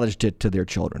acknowledged it to their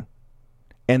children.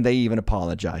 And they even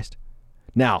apologized.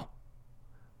 Now,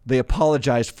 they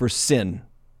apologized for sin.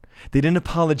 They didn't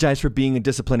apologize for being a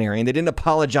disciplinarian. They didn't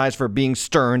apologize for being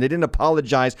stern. They didn't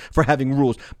apologize for having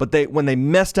rules. But when they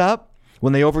messed up,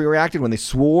 when they overreacted, when they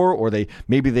swore, or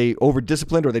maybe they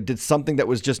over-disciplined, or they did something that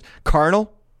was just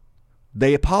carnal,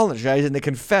 they apologized and they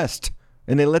confessed.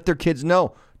 And they let their kids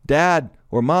know, Dad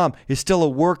or Mom is still a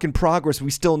work in progress.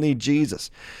 We still need Jesus.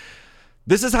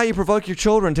 This is how you provoke your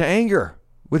children to anger,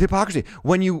 with hypocrisy.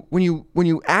 When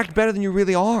you act better than you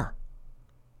really are.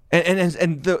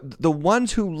 And the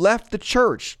ones who left the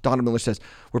church, Donald Miller says,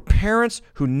 were parents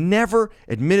who never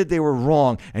admitted they were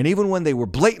wrong. And even when they were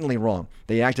blatantly wrong,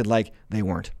 they acted like they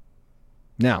weren't.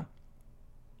 Now,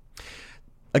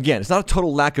 again, it's not a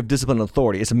total lack of discipline and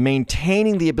authority. It's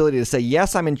maintaining the ability to say,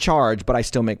 yes, I'm in charge, but I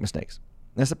still make mistakes.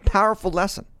 That's a powerful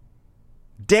lesson.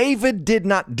 David did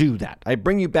not do that. I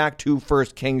bring you back to 1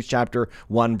 Kings chapter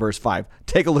 1, verse 5.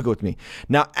 Take a look with me.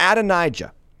 Now,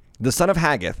 Adonijah, the son of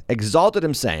Haggith, exalted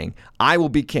him, saying, I will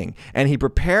be king. And he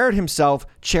prepared himself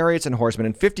chariots and horsemen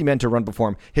and 50 men to run before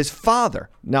him. His father,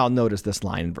 now notice this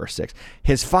line in verse 6,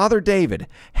 his father David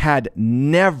had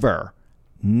never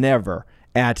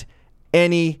at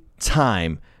any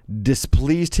time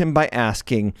displeased him by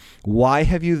asking, why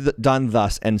have you done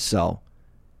thus and so?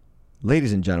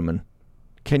 Ladies and gentlemen,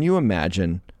 can you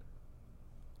imagine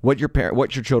what your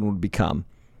children would become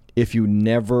if you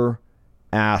never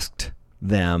asked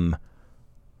them,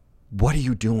 what are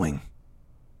you doing?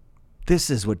 This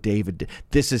is what David did.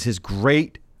 This is his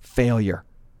great failure.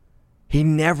 He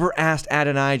never asked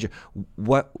Adonijah,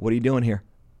 what are you doing here?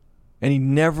 And he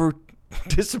never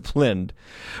disciplined.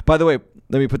 By the way,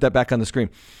 let me put that back on the screen.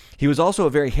 He was also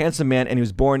a very handsome man, and he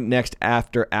was born next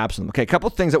after Absalom. Okay, a couple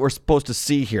of things that we're supposed to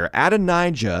see here.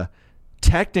 Adonijah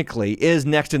technically is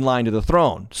next in line to the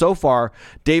throne. So far,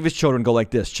 David's children go like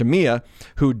this. Shemiah,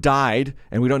 who died,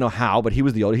 and we don't know how, but he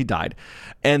was the older, he died.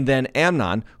 And then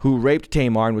Amnon, who raped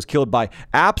Tamar and was killed by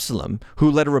Absalom, who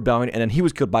led a rebellion, and then he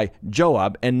was killed by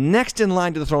Joab. And next in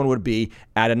line to the throne would be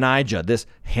Adonijah, this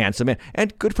handsome man.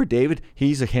 And good for David.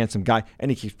 He's a handsome guy, and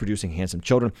he keeps producing handsome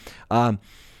children.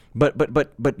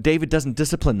 But David doesn't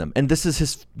discipline them, and this is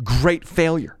his great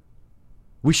failure.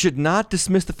 We should not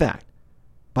dismiss the fact,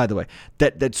 by the way,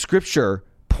 that Scripture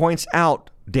points out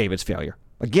David's failure.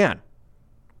 Again,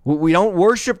 we don't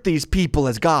worship these people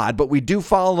as God, but we do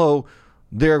follow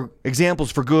their examples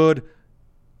for good,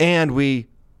 and we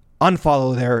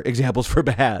unfollow their examples for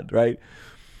bad, right?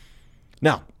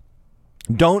 Now,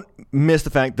 don't miss the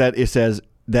fact that it says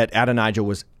that Adonijah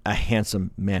was a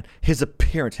handsome man. His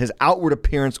appearance, his outward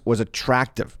appearance was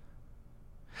attractive.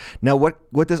 Now,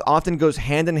 what this often goes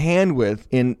hand in hand with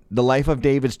in the life of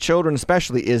David's children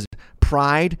especially is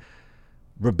pride,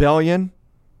 rebellion,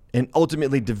 and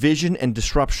ultimately division and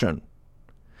disruption.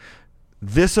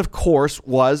 This, of course,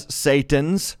 was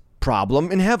Satan's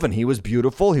problem in heaven. He was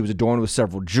beautiful. He was adorned with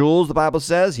several jewels, the Bible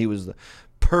says. He was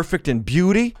perfect in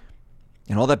beauty.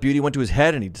 And all that beauty went to his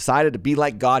head, and he decided to be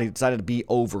like God. He decided to be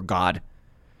over God.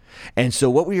 And so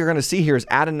what we are going to see here is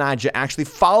Adonijah actually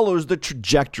follows the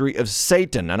trajectory of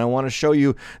Satan. And I want to show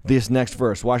you this next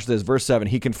verse. Watch this, verse 7.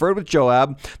 He conferred with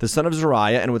Joab, the son of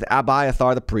Zeruiah, and with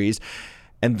Abiathar the priest,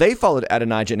 and they followed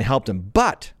Adonijah and helped him.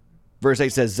 But, verse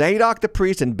 8 says, Zadok the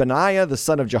priest and Benaiah the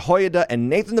son of Jehoiada and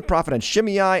Nathan the prophet and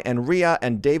Shimei and Rhea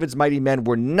and David's mighty men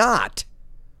were not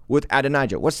with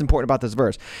Adonijah. What's important about this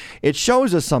verse? It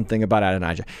shows us something about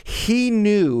Adonijah. He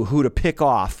knew who to pick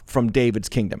off from David's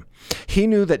kingdom. He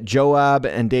knew that Joab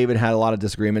and David had a lot of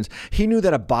disagreements. He knew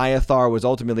that Abiathar was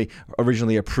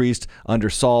originally a priest under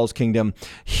Saul's kingdom.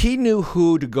 He knew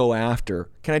who to go after.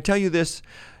 Can I tell you this?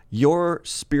 Your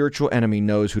spiritual enemy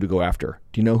knows who to go after.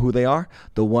 Do you know who they are?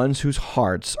 The ones whose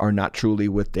hearts are not truly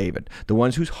with David. The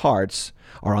ones whose hearts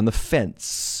are on the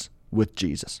fence with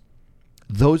Jesus.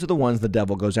 Those are the ones the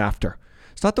devil goes after.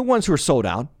 It's not the ones who are sold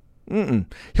out.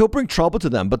 He'll bring trouble to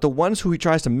them, but the ones who he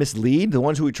tries to mislead, the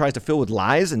ones who he tries to fill with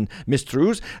lies and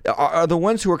mistruths, are the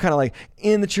ones who are kind of like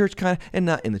in the church kind of and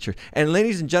not in the church. And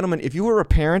ladies and gentlemen, if you were a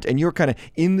parent and you're kind of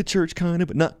in the church kind of,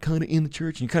 but not kind of in the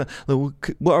church, and you kind of,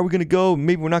 well, are we going to go?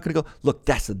 Maybe we're not going to go. Look,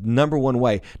 that's the number one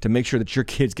way to make sure that your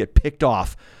kids get picked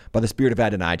off by the spirit of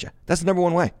Adonijah. That's the number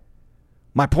one way.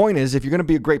 My point is, if you're going to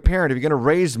be a great parent, if you're going to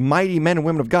raise mighty men and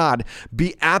women of God,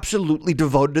 be absolutely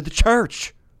devoted to the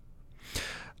church.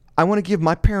 I want to give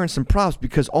my parents some props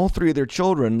because all three of their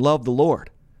children love the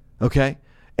Lord, okay?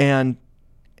 And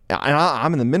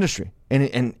I'm in the ministry,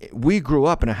 and we grew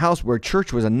up in a house where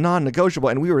church was a non-negotiable,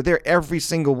 and we were there every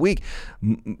single week,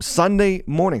 Sunday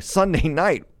morning, Sunday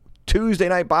night, Tuesday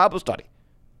night Bible study.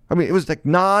 I mean, it was like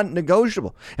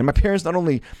non-negotiable. And my parents not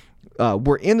only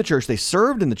were in the church, they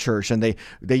served in the church, and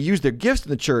they used their gifts in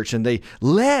the church, and they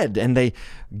led, and they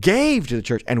gave to the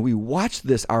church. And we watched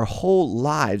this our whole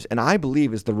lives, and I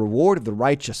believe it's the reward of the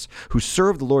righteous who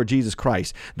serve the Lord Jesus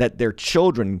Christ that their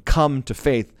children come to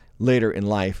faith later in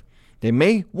life. They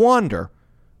may wander,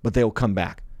 but they will come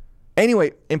back.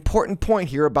 Anyway, important point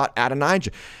here about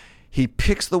Adonijah. He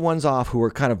picks the ones off who are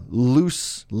kind of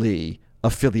loosely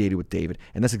affiliated with David,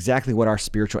 and that's exactly what our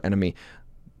spiritual enemy,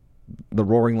 the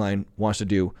roaring lion, wants to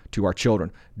do to our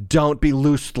children. Don't be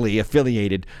loosely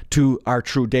affiliated to our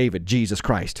true David, Jesus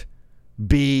Christ.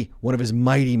 Be one of his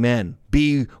mighty men.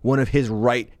 Be one of his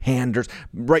right-handers,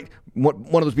 one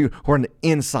of those people who are on the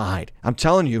inside. I'm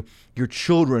telling you, your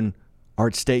children are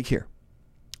at stake here.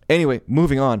 Anyway,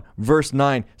 moving on, verse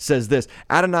 9 says this: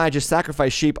 Adonijah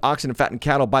sacrificed sheep, oxen, and fattened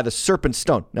cattle by the serpent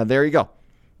stone. Now, there you go.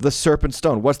 The serpent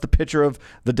stone. What's the picture of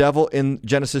the devil in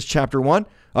Genesis chapter 1?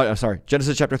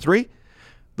 Genesis chapter 3?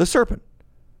 The serpent.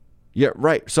 Yeah,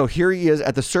 right. So here he is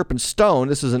at the serpent stone.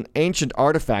 This is an ancient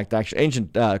artifact, actually,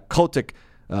 ancient cultic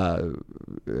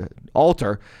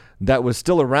altar that was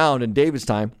still around in David's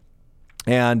time.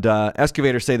 And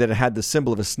excavators say that it had the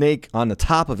symbol of a snake on the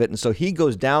top of it. And so he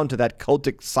goes down to that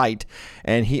cultic site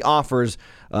and he offers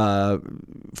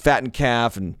fattened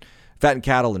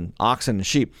cattle and oxen and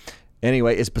sheep.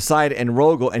 Anyway, it's beside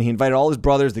Enrogel, and he invited all his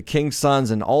brothers, the king's sons,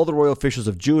 and all the royal officials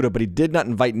of Judah, but he did not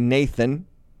invite Nathan.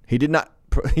 He did not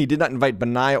invite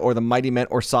Benaiah or the mighty men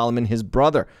or Solomon, his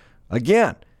brother.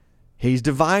 Again, he's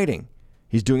dividing.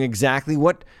 He's doing exactly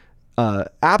what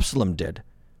Absalom did.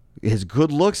 His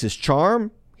good looks, his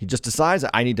charm, he just decides,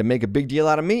 I need to make a big deal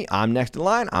out of me. I'm next in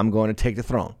line. I'm going to take the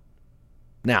throne.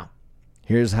 Now,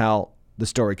 here's how the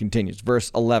story continues.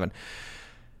 Verse 11.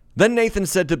 Then Nathan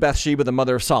said to Bathsheba, the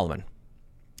mother of Solomon,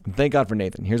 and thank God for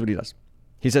Nathan. Here's what he does.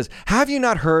 He says, have you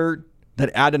not heard that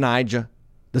Adonijah,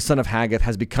 the son of Haggith,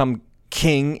 has become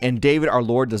king, and David our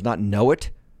Lord does not know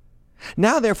it?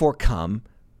 Now therefore come,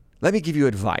 let me give you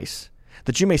advice,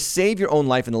 that you may save your own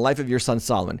life and the life of your son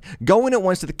Solomon. Go in at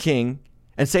once to the king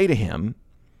and say to him,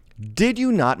 did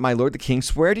you not, my lord the king,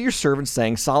 swear to your servant,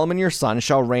 saying, Solomon your son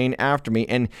shall reign after me,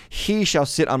 and he shall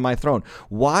sit on my throne?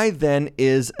 Why then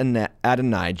is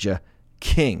Adonijah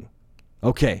king?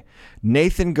 Okay,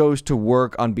 Nathan goes to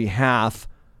work on behalf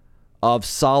of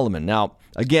Solomon. Now,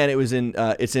 again,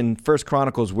 it's in 1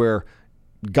 Chronicles where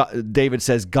David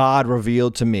says, God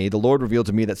revealed to me, the Lord revealed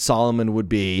to me that Solomon would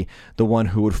be the one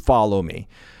who would follow me.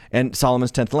 And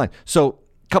Solomon's 10th in line. So,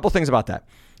 a couple things about that.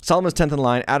 Solomon's 10th in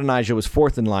line, Adonijah was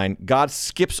 4th in line. God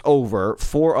skips over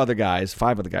 5 other guys,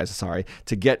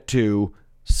 to get to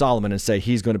Solomon and say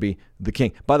he's going to be the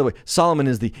king. By the way, Solomon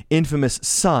is the infamous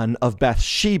son of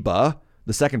Bathsheba,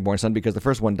 the second-born son, because the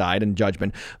first one died in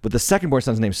judgment. But the second-born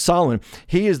son's named Solomon.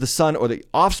 He is the son or the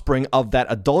offspring of that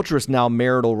adulterous now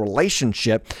marital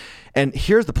relationship. And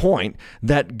here's the point,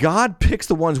 that God picks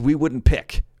the ones we wouldn't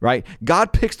pick, right?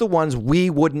 God picks the ones we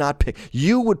would not pick.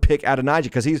 You would pick Adonijah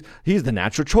because he's the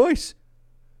natural choice.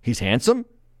 He's handsome.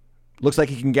 Looks like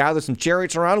he can gather some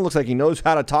chariots around him. Looks like he knows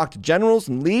how to talk to generals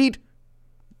and lead.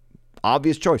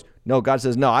 Obvious choice. No, God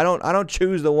says, no, I don't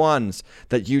choose the ones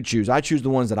that you choose. I choose the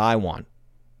ones that I want.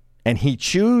 And he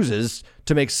chooses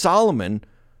to make Solomon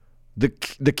the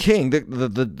king,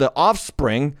 the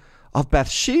offspring of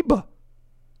Bathsheba.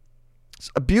 It's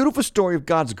a beautiful story of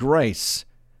God's grace.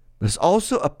 but it's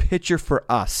also a picture for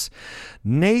us.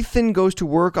 Nathan goes to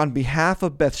work on behalf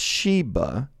of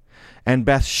Bathsheba, and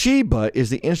Bathsheba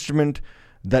is the instrument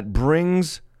that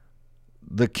brings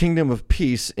the kingdom of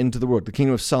peace into the world, the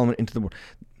kingdom of Solomon into the world.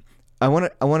 I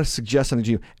want to suggest something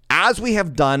to you. As we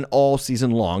have done all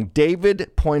season long,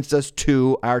 David points us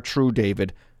to our true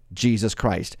David, Jesus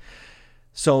Christ.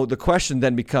 So the question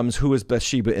then becomes, who is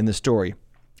Bathsheba in the story?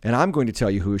 And I'm going to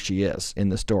tell you who she is in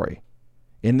the story.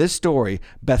 In this story,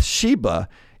 Bathsheba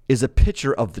is a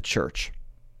picture of the church.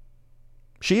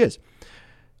 She is.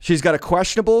 She's got a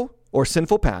questionable or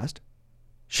sinful past.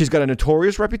 She's got a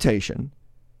notorious reputation.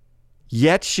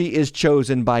 Yet she is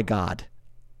chosen by God.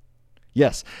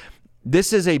 Yes,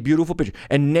 this is a beautiful picture.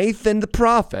 And Nathan the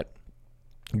prophet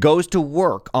goes to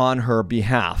work on her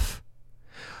behalf.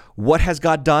 What has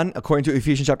God done according to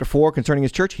Ephesians chapter 4 concerning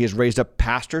his church? He has raised up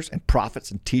pastors and prophets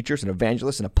and teachers and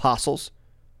evangelists and apostles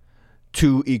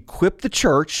to equip the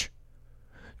church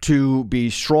to be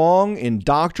strong in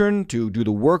doctrine, to do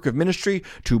the work of ministry,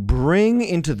 to bring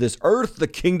into this earth the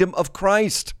kingdom of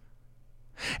Christ.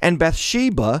 And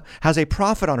Bathsheba has a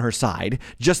prophet on her side,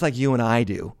 just like you and I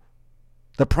do.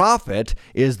 The prophet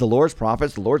is the Lord's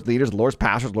prophets, the Lord's leaders, the Lord's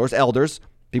pastors, the Lord's elders,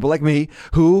 people like me,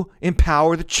 who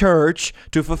empower the church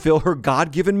to fulfill her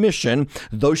God-given mission.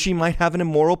 Though she might have an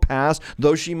immoral past,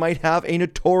 though she might have a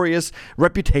notorious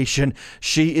reputation,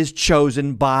 she is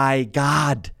chosen by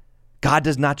God. God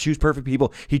does not choose perfect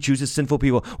people. He chooses sinful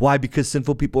people. Why? Because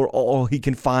sinful people are all he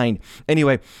can find.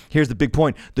 Anyway, here's the big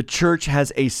point. The church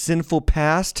has a sinful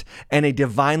past and a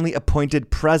divinely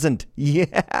appointed present.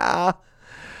 Yeah.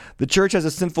 The church has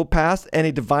a sinful past and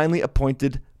a divinely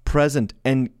appointed present.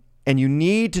 And you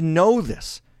need to know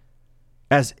this,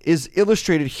 as is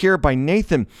illustrated here by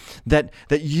Nathan, that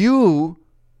you,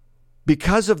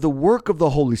 because of the work of the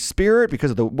Holy Spirit,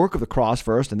 because of the work of the cross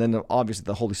first, and then obviously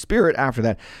the Holy Spirit after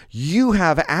that, you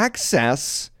have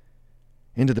access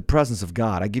into the presence of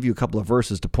God. I give you a couple of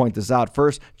verses to point this out.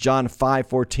 First, John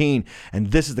 5:14, and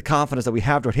this is the confidence that we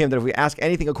have toward him, that if we ask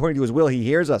anything according to his will, he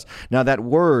hears us. Now that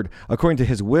word, according to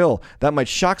his will, that might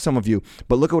shock some of you,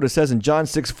 but look at what it says in John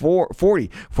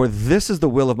 6:40, for this is the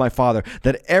will of my Father,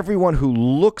 that everyone who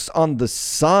looks on the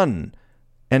Son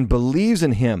and believes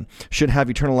in him should have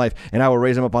eternal life, and I will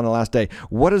raise him up on the last day.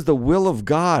 What is the will of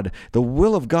God? The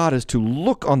will of God is to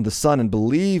look on the Son and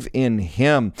believe in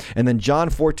him. And then John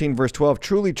 14, verse 12,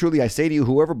 truly, truly, I say to you,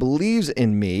 whoever believes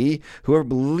in me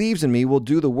will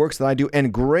do the works that I do,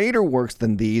 and greater works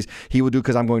than these he will do,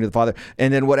 because I'm going to the Father.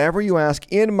 And then whatever you ask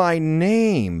in my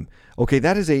name. Okay,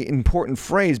 that is an important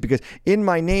phrase, because in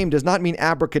my name does not mean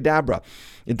abracadabra.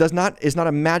 It's not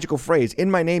a magical phrase.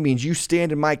 In my name means you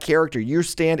stand in my character. You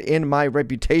stand in my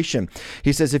reputation.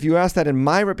 He says, if you ask that in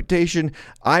my reputation,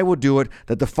 I will do it,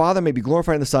 that the Father may be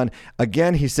glorified in the Son.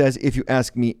 Again, he says, if you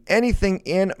ask me anything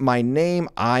in my name,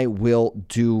 I will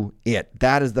do it.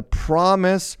 That is the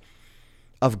promise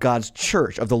of God's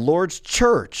church, of the Lord's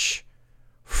church,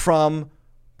 from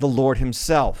the Lord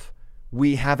himself.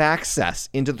 We have access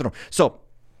into the throne. So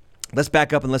let's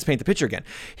back up and let's paint the picture again.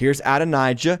 Here's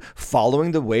Adonijah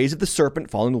following the ways of the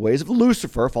serpent, following the ways of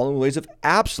Lucifer, following the ways of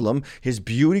Absalom, his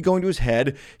beauty going to his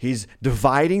head. He's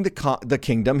dividing the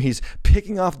kingdom. He's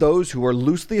picking off those who are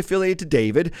loosely affiliated to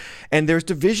David. And there's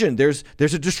division. There's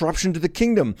a disruption to the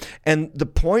kingdom. And the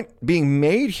point being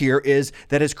made here is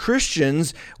that as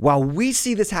Christians, while we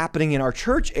see this happening in our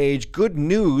church age, good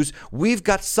news, we've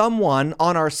got someone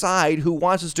on our side who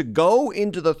wants us to go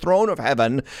into the throne of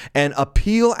heaven and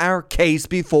appeal our case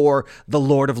before the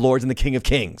Lord of Lords and the King of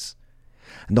Kings.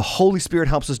 And the Holy Spirit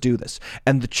helps us do this.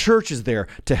 And the church is there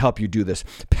to help you do this.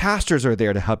 Pastors are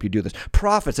there to help you do this.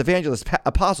 Prophets, evangelists,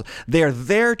 apostles, they are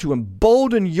there to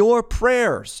embolden your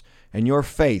prayers and your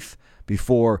faith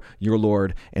before your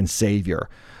Lord and Savior.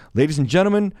 Ladies and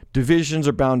gentlemen, divisions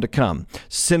are bound to come.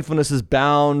 Sinfulness is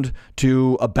bound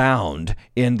to abound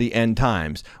in the end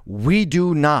times. We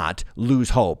do not lose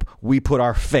hope. We put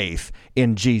our faith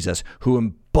in Jesus, who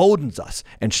emboldens us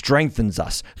and strengthens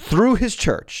us through his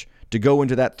church to go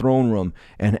into that throne room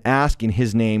and ask in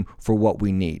his name for what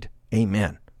we need.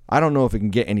 Amen. I don't know if it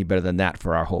can get any better than that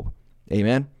for our hope.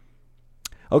 Amen.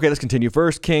 Okay, let's continue.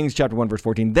 1 Kings chapter 1, verse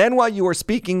 14. Then while you are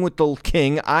speaking with the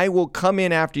king, I will come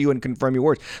in after you and confirm your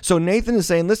words. So Nathan is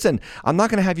saying, listen, I'm not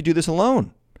going to have you do this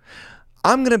alone.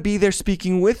 I'm going to be there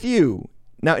speaking with you.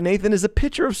 Now, Nathan is a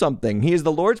picture of something. He is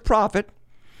the Lord's prophet,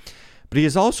 but he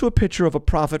is also a picture of a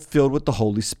prophet filled with the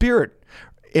Holy Spirit.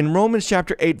 In Romans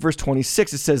chapter 8, verse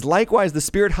 26, it says, likewise, the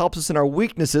Spirit helps us in our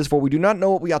weaknesses, for we do not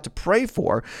know what we ought to pray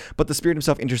for, but the Spirit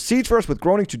himself intercedes for us with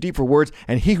groanings too deep for words,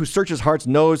 and he who searches hearts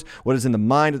knows what is the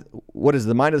mind of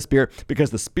the Spirit, because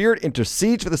the Spirit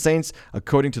intercedes for the saints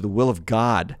according to the will of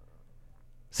God.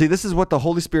 See, this is what the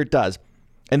Holy Spirit does.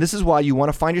 And this is why you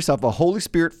want to find yourself a Holy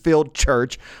Spirit-filled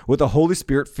church with a Holy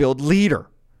Spirit-filled leader.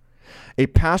 A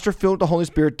pastor filled with the Holy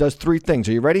Spirit does three things.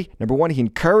 Are you ready? Number one, he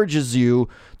encourages you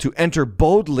to enter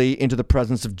boldly into the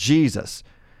presence of Jesus.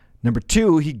 Number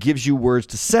two, he gives you words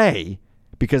to say,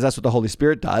 because that's what the Holy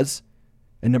Spirit does.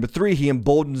 And number three, he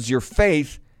emboldens your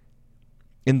faith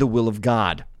in the will of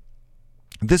God.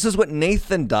 This is what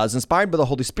Nathan does, inspired by the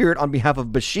Holy Spirit, on behalf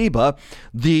of Bathsheba,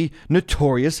 the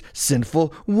notorious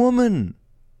sinful woman.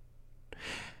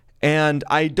 And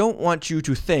I don't want you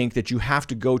to think that you have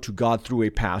to go to God through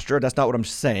a pastor. That's not what I'm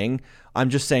saying.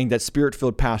 I'm just saying that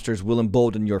Spirit-filled pastors will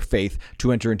embolden your faith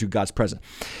to enter into God's presence.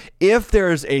 If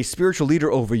there's a spiritual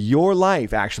leader over your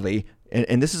life, actually,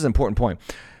 and this is an important point,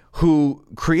 who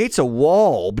creates a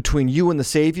wall between you and the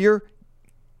Savior,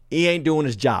 he ain't doing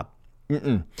his job.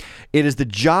 It is the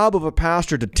job of a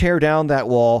pastor to tear down that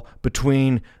wall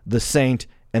between the saint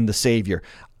and the Savior.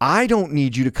 I don't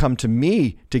need you to come to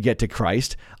me to get to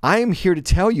Christ. I am here to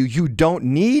tell you, you don't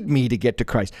need me to get to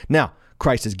Christ. Now,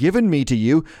 Christ has given me to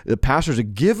you. The pastors are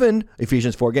given,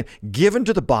 Ephesians 4 again, given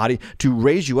to the body to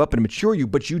raise you up and mature you,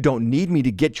 but you don't need me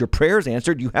to get your prayers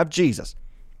answered. You have Jesus.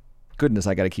 Goodness,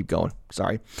 I got to keep going.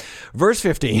 Sorry. Verse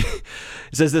 15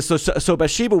 says this, so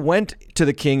Bathsheba went to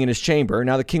the king in his chamber.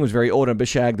 Now the king was very old, and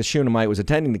Abishag the Shunammite was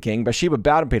attending the king. Bathsheba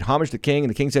bowed and paid homage to the king, and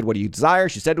the king said, what do you desire?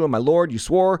 She said to him, my lord, you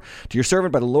swore to your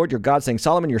servant by the Lord your God, saying,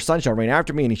 Solomon your son shall reign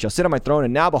after me, and he shall sit on my throne.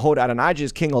 And now behold, Adonijah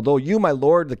is king, although you, my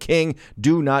lord the king,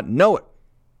 do not know it.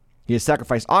 He has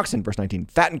sacrificed oxen, verse 19,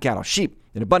 fattened cattle, sheep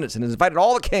in abundance, and has invited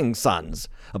all the king's sons,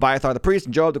 Abiathar the priest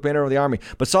and Joab the commander of the army.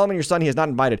 But Solomon your son he has not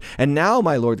invited. And now,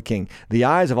 my lord the king, the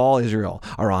eyes of all Israel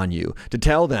are on you, to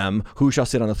tell them who shall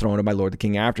sit on the throne of my lord the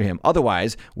king after him.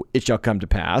 Otherwise, it shall come to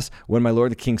pass, when my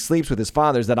lord the king sleeps with his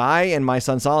fathers, that I and my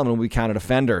son Solomon will be counted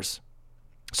offenders.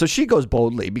 So she goes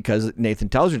boldly because Nathan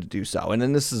tells her to do so. And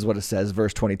then this is what it says,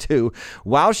 verse 22.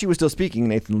 While she was still speaking,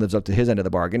 Nathan lives up to his end of the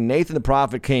bargain. Nathan the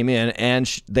prophet came in,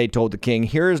 and they told the king,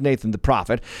 here is Nathan the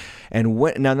prophet. And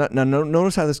now,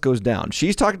 notice how this goes down.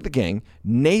 She's talking to the king.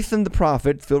 Nathan the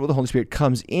prophet, filled with the Holy Spirit,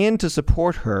 comes in to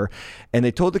support her. And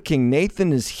they told the king,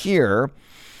 Nathan is here.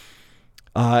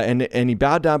 And he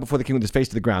bowed down before the king with his face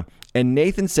to the ground. And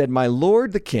Nathan said, my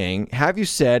lord the king, have you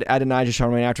said, Adonijah shall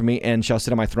reign after me and shall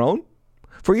sit on my throne?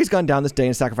 For he has gone down this day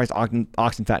and sacrificed oxen,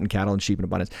 fat, and cattle, and sheep in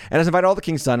abundance, and has invited all the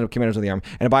king's sons and commanders of the army,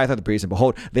 and Abiathar the priest, and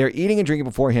behold, they are eating and drinking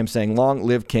before him, saying, long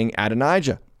live King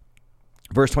Adonijah.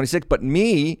 Verse 26, but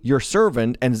me, your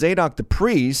servant, and Zadok the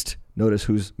priest, notice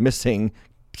who's missing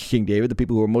King David, the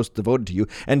people who are most devoted to you,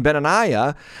 and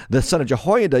Benaniah, the son of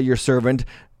Jehoiada, your servant,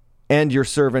 and your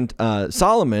servant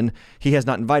Solomon, he has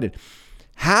not invited.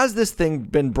 Has this thing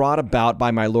been brought about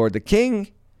by my lord the king?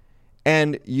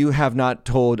 And you have not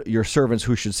told your servants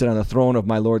who should sit on the throne of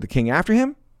my lord the king after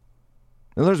him?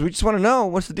 In other words, we just want to know,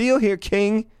 what's the deal here,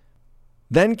 king?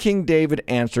 Then King David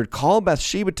answered, call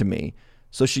Bathsheba to me.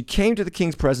 So she came to the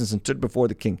king's presence and stood before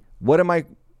the king. What am I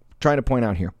trying to point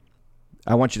out here?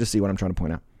 I want you to see what I'm trying to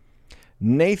point out.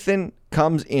 Nathan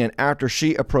comes in after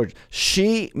she approached.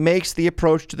 She makes the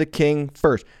approach to the king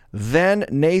first. Then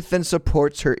Nathan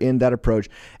supports her in that approach.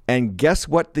 And guess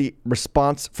what the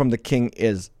response from the king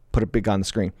is? Put it big on the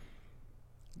screen.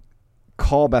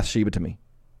 Call Bathsheba to me.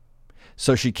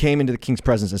 So she came into the king's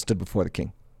presence and stood before the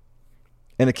king.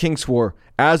 And the king swore,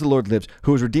 as the Lord lives,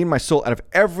 who has redeemed my soul out of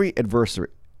every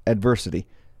adversity,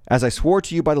 as I swore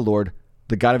to you by the Lord,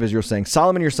 the God of Israel, saying,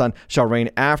 Solomon your son shall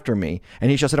reign after me,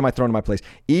 and he shall sit on my throne in my place.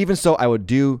 Even so I will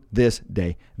do this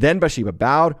day. Then Bathsheba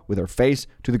bowed with her face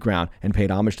to the ground and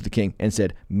paid homage to the king and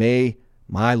said, may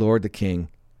my lord the king,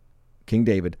 King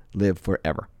David, live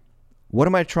forever. What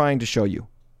am I trying to show you?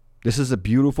 This is a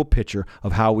beautiful picture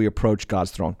of how we approach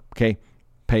God's throne. Okay?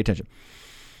 Pay attention.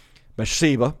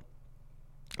 Bathsheba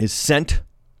is sent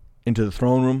into the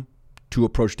throne room to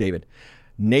approach David.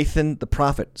 Nathan the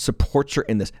prophet supports her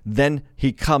in this. Then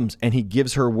he comes and he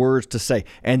gives her words to say.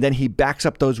 And then he backs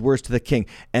up those words to the king.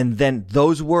 And then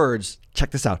those words,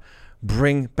 check this out,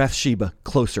 bring Bathsheba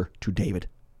closer to David.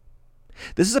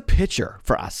 This is a picture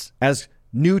for us as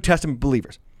New Testament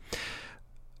believers.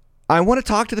 I want to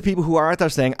talk to the people who are out there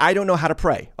saying, I don't know how to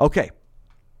pray. Okay,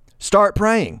 start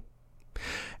praying.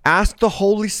 Ask the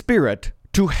Holy Spirit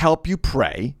to help you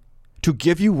pray, to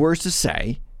give you words to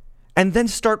say, and then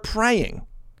start praying.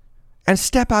 and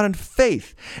step out in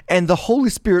faith. And the Holy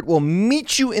Spirit will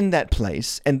meet you in that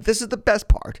place. And this is the best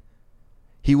part.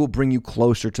 He will bring you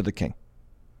closer to the King.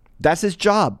 That's his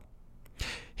job.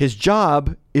 His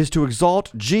job is to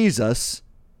exalt Jesus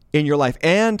in your life.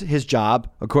 And his job,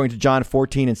 according to John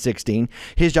 14 and 16,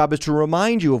 his job is to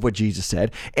remind you of what Jesus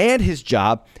said. And his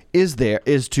job is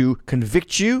to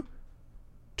convict you,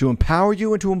 to empower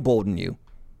you, and to embolden you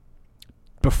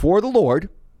before the Lord,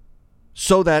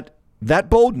 so that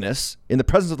boldness in the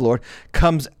presence of the Lord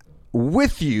comes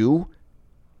with you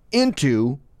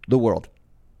into the world.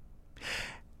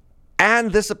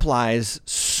 And this applies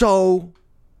so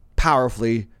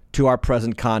powerfully to our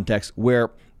present context,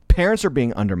 where parents are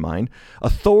being undermined,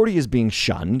 authority is being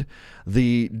shunned,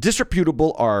 the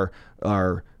disreputable are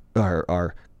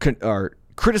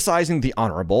criticizing the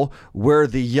honorable, where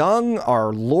the young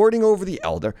are lording over the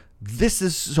elder. This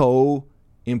is so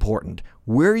important.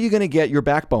 Where are you going to get your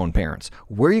backbone, parents?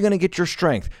 Where are you going to get your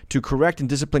strength to correct and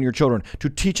discipline your children, to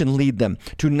teach and lead them,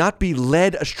 to not be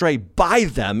led astray by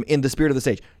them in the spirit of this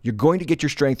age? You're going to get your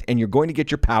strength and you're going to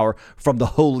get your power from the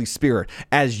Holy Spirit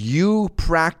as you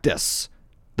practice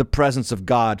the presence of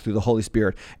God through the Holy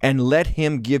Spirit and let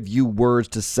him give you words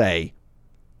to say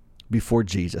before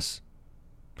Jesus.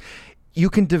 You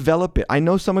can develop it. I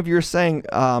know some of you are saying,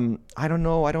 I don't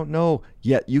know.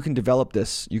 Yet you can develop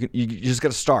this. You just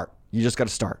got to start. You just got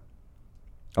to start.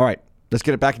 All right, let's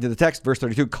get it back into the text. Verse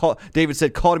 32, David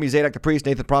said, call to me Zadok the priest,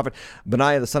 Nathan the prophet,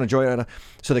 Benaiah the son of Joiada.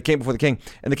 So they came before the king.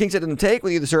 And the king said to them, take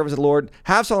with you the servants of the Lord,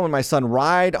 have Solomon my son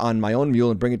ride on my own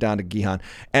mule and bring it down to Gihon,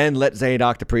 and let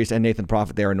Zadok the priest and Nathan the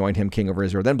prophet there anoint him king over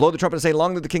Israel. Then blow the trumpet and say,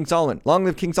 long live the King Solomon, long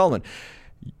live King Solomon.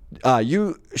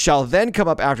 You shall then come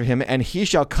up after him, and he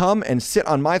shall come and sit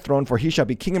on my throne, for he shall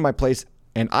be king in my place,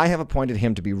 and I have appointed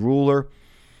him to be ruler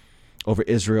over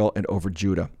Israel and over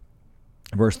Judah.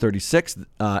 Verse 36,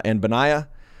 and Benaiah,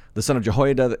 the son of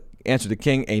Jehoiada, answered the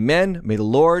king, amen. May the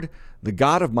Lord, the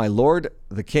God of my lord,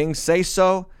 the king, say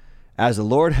so. As the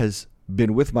Lord has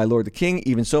been with my lord the king,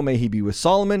 even so may he be with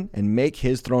Solomon and make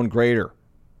his throne greater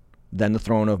than the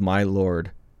throne of my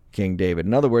lord King David.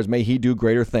 In other words, may he do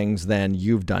greater things than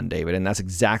you've done, David. And that's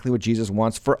exactly what Jesus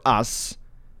wants for us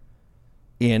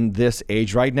in this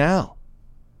age right now.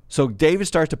 So David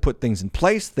starts to put things in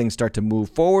place. Things start to move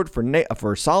forward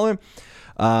for Solomon.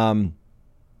 And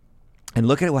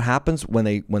look at what happens when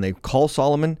they call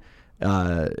Solomon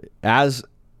as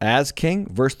king.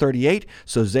 Verse 38.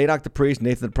 So Zadok the priest,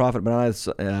 Nathan the prophet, Benaiah,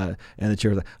 and the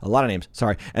cherubim, a lot of names,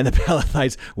 sorry. And the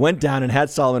Pelethites went down and had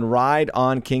Solomon ride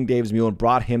on King David's mule and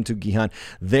brought him to Gihon.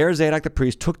 There Zadok the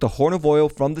priest took the horn of oil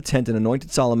from the tent and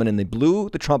anointed Solomon, and they blew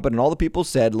the trumpet, and all the people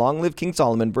said, long live King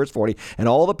Solomon. Verse 40. And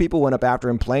all the people went up after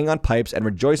him, playing on pipes and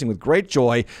rejoicing with great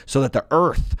joy, so that the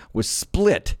earth was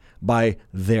split by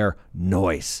their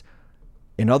noise.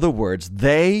 In other words,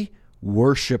 they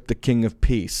worship the King of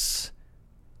Peace,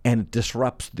 and it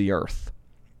disrupts the earth.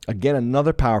 Again,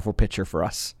 another powerful picture for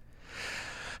us.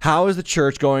 How is the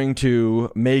church going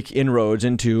to make inroads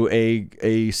into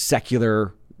a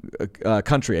secular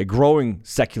country, a growing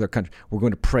secular country? We're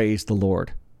going to praise the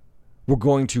Lord. We're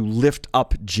going to lift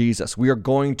up Jesus. We are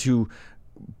going to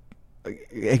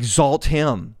exalt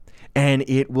him, and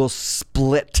it will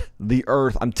split the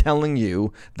earth. I'm telling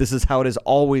you, this is how it has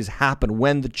always happened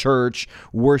when the church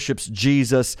worships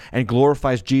Jesus and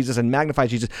glorifies Jesus and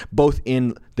magnifies Jesus, both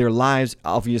in their lives,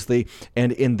 obviously,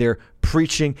 and in their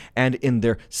preaching and in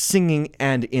their singing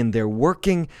and in their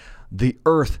working. The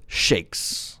earth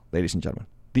shakes, ladies and gentlemen.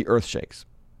 The earth shakes.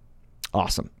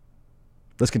 Awesome.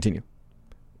 Let's continue.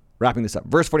 Wrapping this up.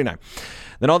 Verse 49.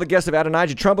 Then all the guests of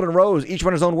Adonijah trembled and rose, each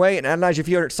one his own way, and Adonijah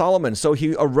feared Solomon. So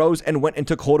he arose and went and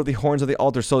took hold of the horns of the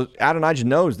altar. So Adonijah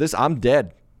knows this, I'm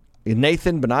dead.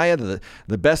 Nathan, Benaiah,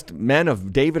 the best men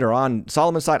of David are on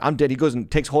Solomon's side. I'm dead. He goes and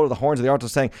takes hold of the horns of the altar,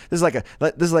 saying, this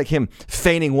is like him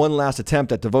feigning one last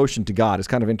attempt at devotion to God. It's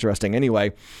kind of interesting.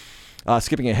 Anyway,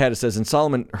 skipping ahead, it says, and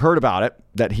Solomon heard about it,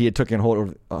 that he had taken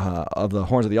hold of the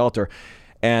horns of the altar.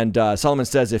 And Solomon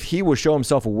says, if he will show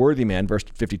himself a worthy man, verse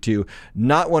 52,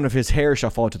 not one of his hair shall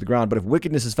fall to the ground, but if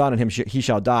wickedness is found in him, he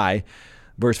shall die.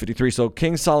 Verse 53, so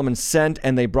King Solomon sent,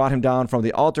 and they brought him down from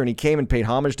the altar, and he came and paid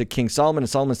homage to King Solomon. And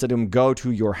Solomon said to him, go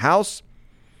to your house.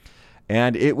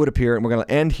 And it would appear, and we're going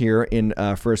to end here in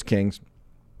 1 Kings,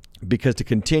 because to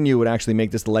continue would actually make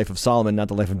this the life of Solomon, not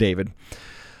the life of David.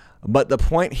 But the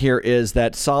point here is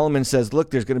that Solomon says,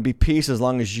 look, there's going to be peace as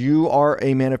long as you are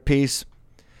a man of peace.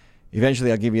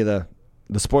 Eventually, I'll give you the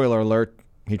spoiler alert.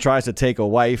 He tries to take a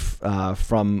wife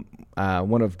from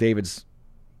one of David's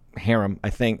harem, I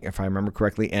think, if I remember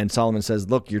correctly. And Solomon says,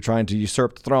 look, you're trying to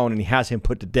usurp the throne, and he has him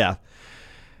put to death.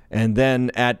 And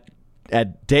then at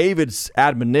at David's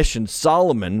admonition,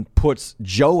 Solomon puts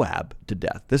Joab to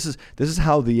death. This is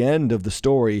how the end of the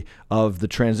story of the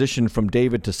transition from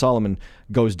David to Solomon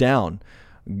goes down.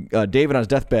 David on his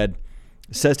deathbed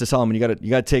says to Solomon, you got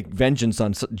to take vengeance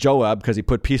on Joab because he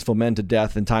put peaceful men to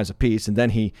death in times of peace, and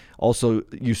then he also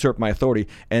usurped my authority,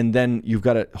 and then you've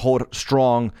got to hold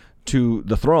strong to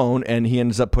the throne, and he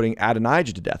ends up putting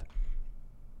Adonijah to death.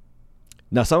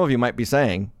 Now, some of you might be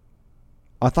saying,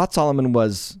 I thought Solomon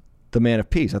was the man of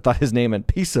peace. I thought his name meant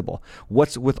peaceable.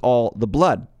 What's with all the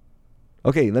blood?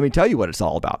 Okay, let me tell you what it's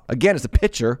all about. Again, it's a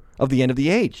picture of the end of the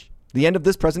age, the end of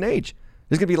this present age.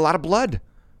 There's going to be a lot of blood.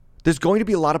 There's going to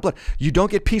be a lot of blood. You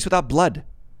don't get peace without blood.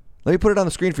 Let me put it on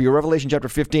the screen for you. Revelation chapter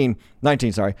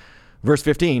 19, verse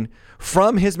 15.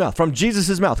 From his mouth, from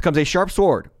Jesus' mouth, comes a sharp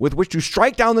sword with which to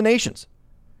strike down the nations.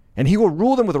 And he will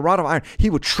rule them with a rod of iron.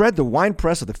 He will tread the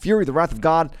winepress of the fury of the wrath of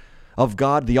God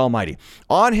the Almighty.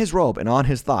 On his robe and on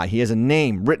his thigh, he has a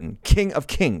name written, King of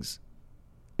Kings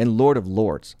and Lord of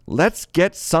Lords. Let's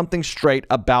get something straight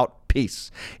about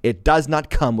peace. It does not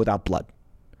come without blood.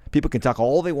 People can talk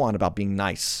all they want about being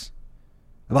nice,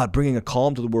 about bringing a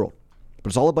calm to the world, but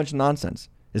it's all a bunch of nonsense.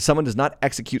 If someone does not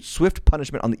execute swift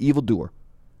punishment on the evildoer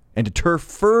and deter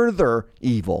further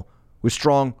evil with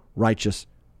strong, righteous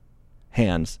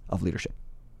hands of leadership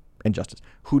and justice.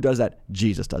 Who does that?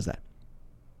 Jesus does that.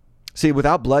 See,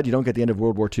 without blood, you don't get the end of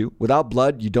World War II. Without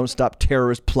blood, you don't stop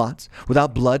terrorist plots.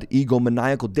 Without blood,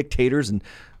 egomaniacal dictators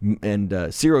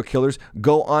and serial killers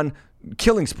go on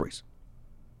killing sprees.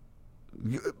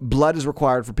 Blood is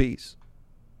required for peace.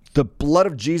 The blood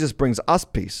of Jesus brings us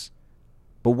peace.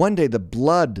 But one day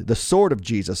the sword of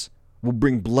Jesus, will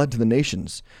bring blood to the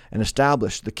nations and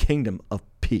establish the kingdom of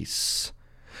peace.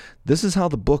 This is how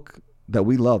the book that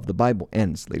we love, the Bible,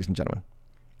 ends, ladies and gentlemen.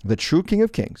 The true King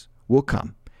of Kings will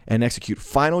come and execute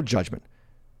final judgment,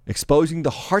 exposing the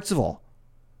hearts of all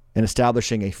and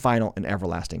establishing a final and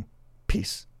everlasting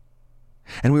peace.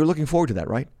 And we were looking forward to that,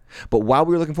 right? But while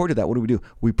we were looking forward to that, what do?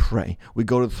 We pray. We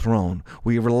go to the throne.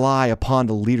 We rely upon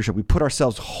the leadership. We put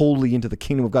ourselves wholly into the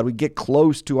kingdom of God. We get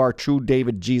close to our true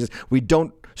David, Jesus. We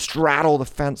don't straddle the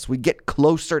fence. We get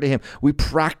closer to him. We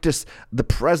practice the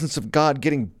presence of God,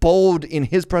 getting bold in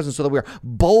his presence so that we are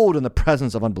bold in the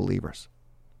presence of unbelievers.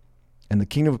 And the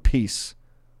kingdom of peace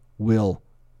will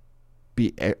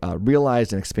be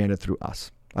realized and expanded through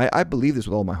us. I believe this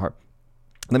with all my heart.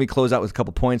 Let me close out with a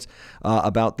couple points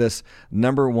about this.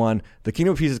 Number one, the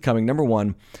kingdom of peace is coming. Number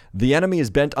one, the enemy is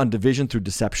bent on division through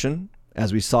deception,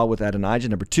 as we saw with Adonijah.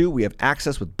 Number two, we have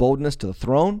access with boldness to the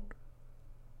throne,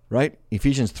 right?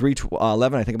 Ephesians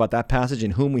 3:11, I think about that passage,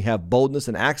 in whom we have boldness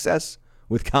and access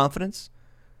with confidence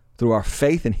through our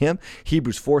faith in him.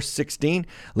 Hebrews 4:16,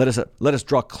 let us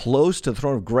draw close to the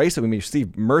throne of grace that we may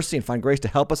receive mercy and find grace to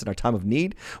help us in our time of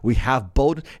need. We have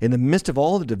boldness in the midst of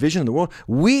all the division in the world.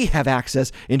 We have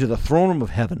access into the throne room of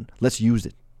heaven. Let's use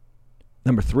it.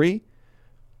 Number three,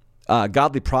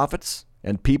 godly prophets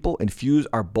and people infuse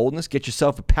our boldness. Get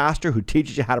yourself a pastor who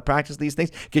teaches you how to practice these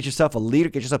things. Get yourself a leader.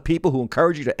 Get yourself people who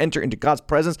encourage you to enter into God's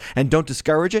presence and don't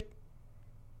discourage it.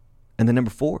 And then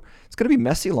number four, it's going to be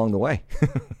messy along the way.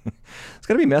 It's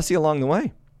going to be messy along the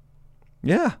way.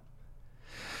 Yeah.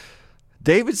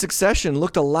 David's succession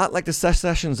looked a lot like the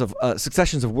successions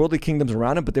of worldly kingdoms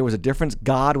around him, but there was a difference.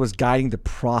 God was guiding the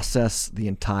process the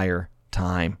entire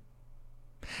time.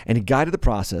 And he guided the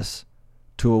process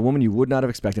to a woman you would not have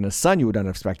expected, and a son you would not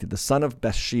have expected, the son of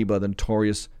Bathsheba, the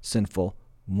notorious sinful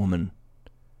woman.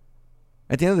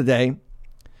 At the end of the day,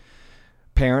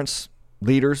 parents,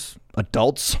 leaders,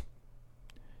 adults,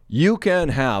 you can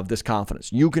have this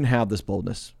confidence. You can have this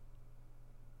boldness.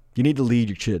 You need to lead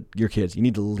your kids. You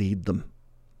need to lead them.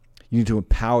 You need to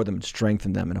empower them and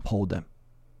strengthen them and uphold them.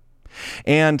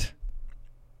 And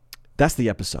that's the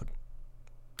episode.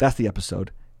 That's the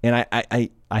episode. And I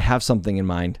have something in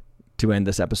mind to end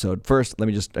this episode. First, let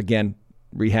me just, again,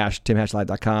 rehash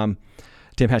TimHatchLive.com,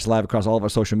 Tim Hatch Live across all of our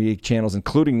social media channels,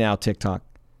 including now TikTok.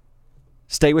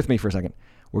 Stay with me for a second.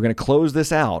 We're going to close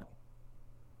this out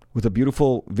with a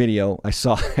beautiful video I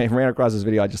saw. I ran across this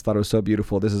video. I just thought it was so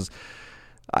beautiful. This is,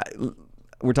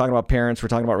 we're talking about parents. We're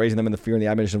talking about raising them in the fear and the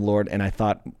admonition of the Lord. And I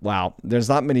thought, wow, there's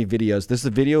not many videos. This is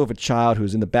a video of a child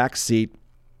who's in the back seat,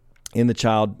 in the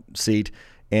child seat,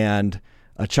 and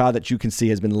a child that you can see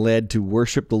has been led to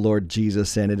worship the Lord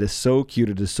Jesus. And it is so cute.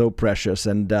 It is so precious.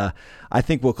 And I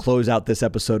think we'll close out this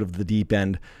episode of The Deep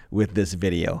End with this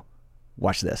video.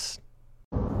 Watch this.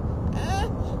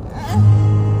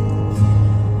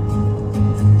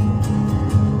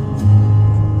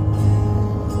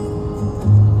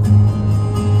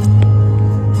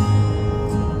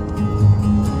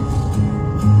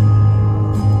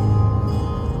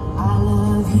 I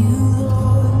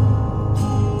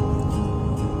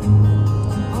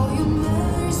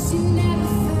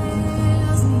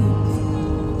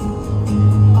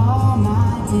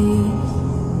days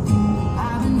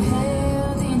I've been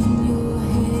held in your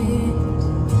hands.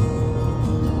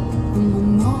 From the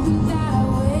moment that I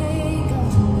wake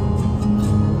up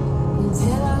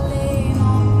until I lay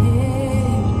my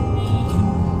head,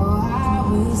 oh, I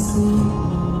will sing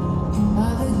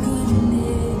of the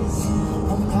goodness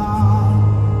of God.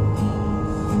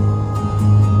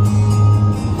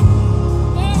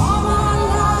 All my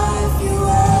life you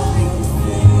have been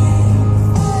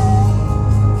faithful,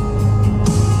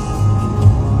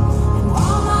 and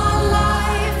all my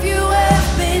life you have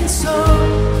been so,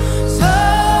 so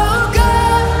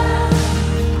good.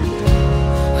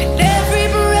 With every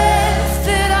breath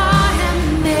that I am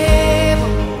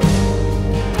able,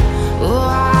 oh,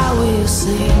 I will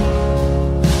sing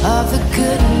of the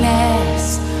goodness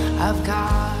of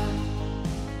God.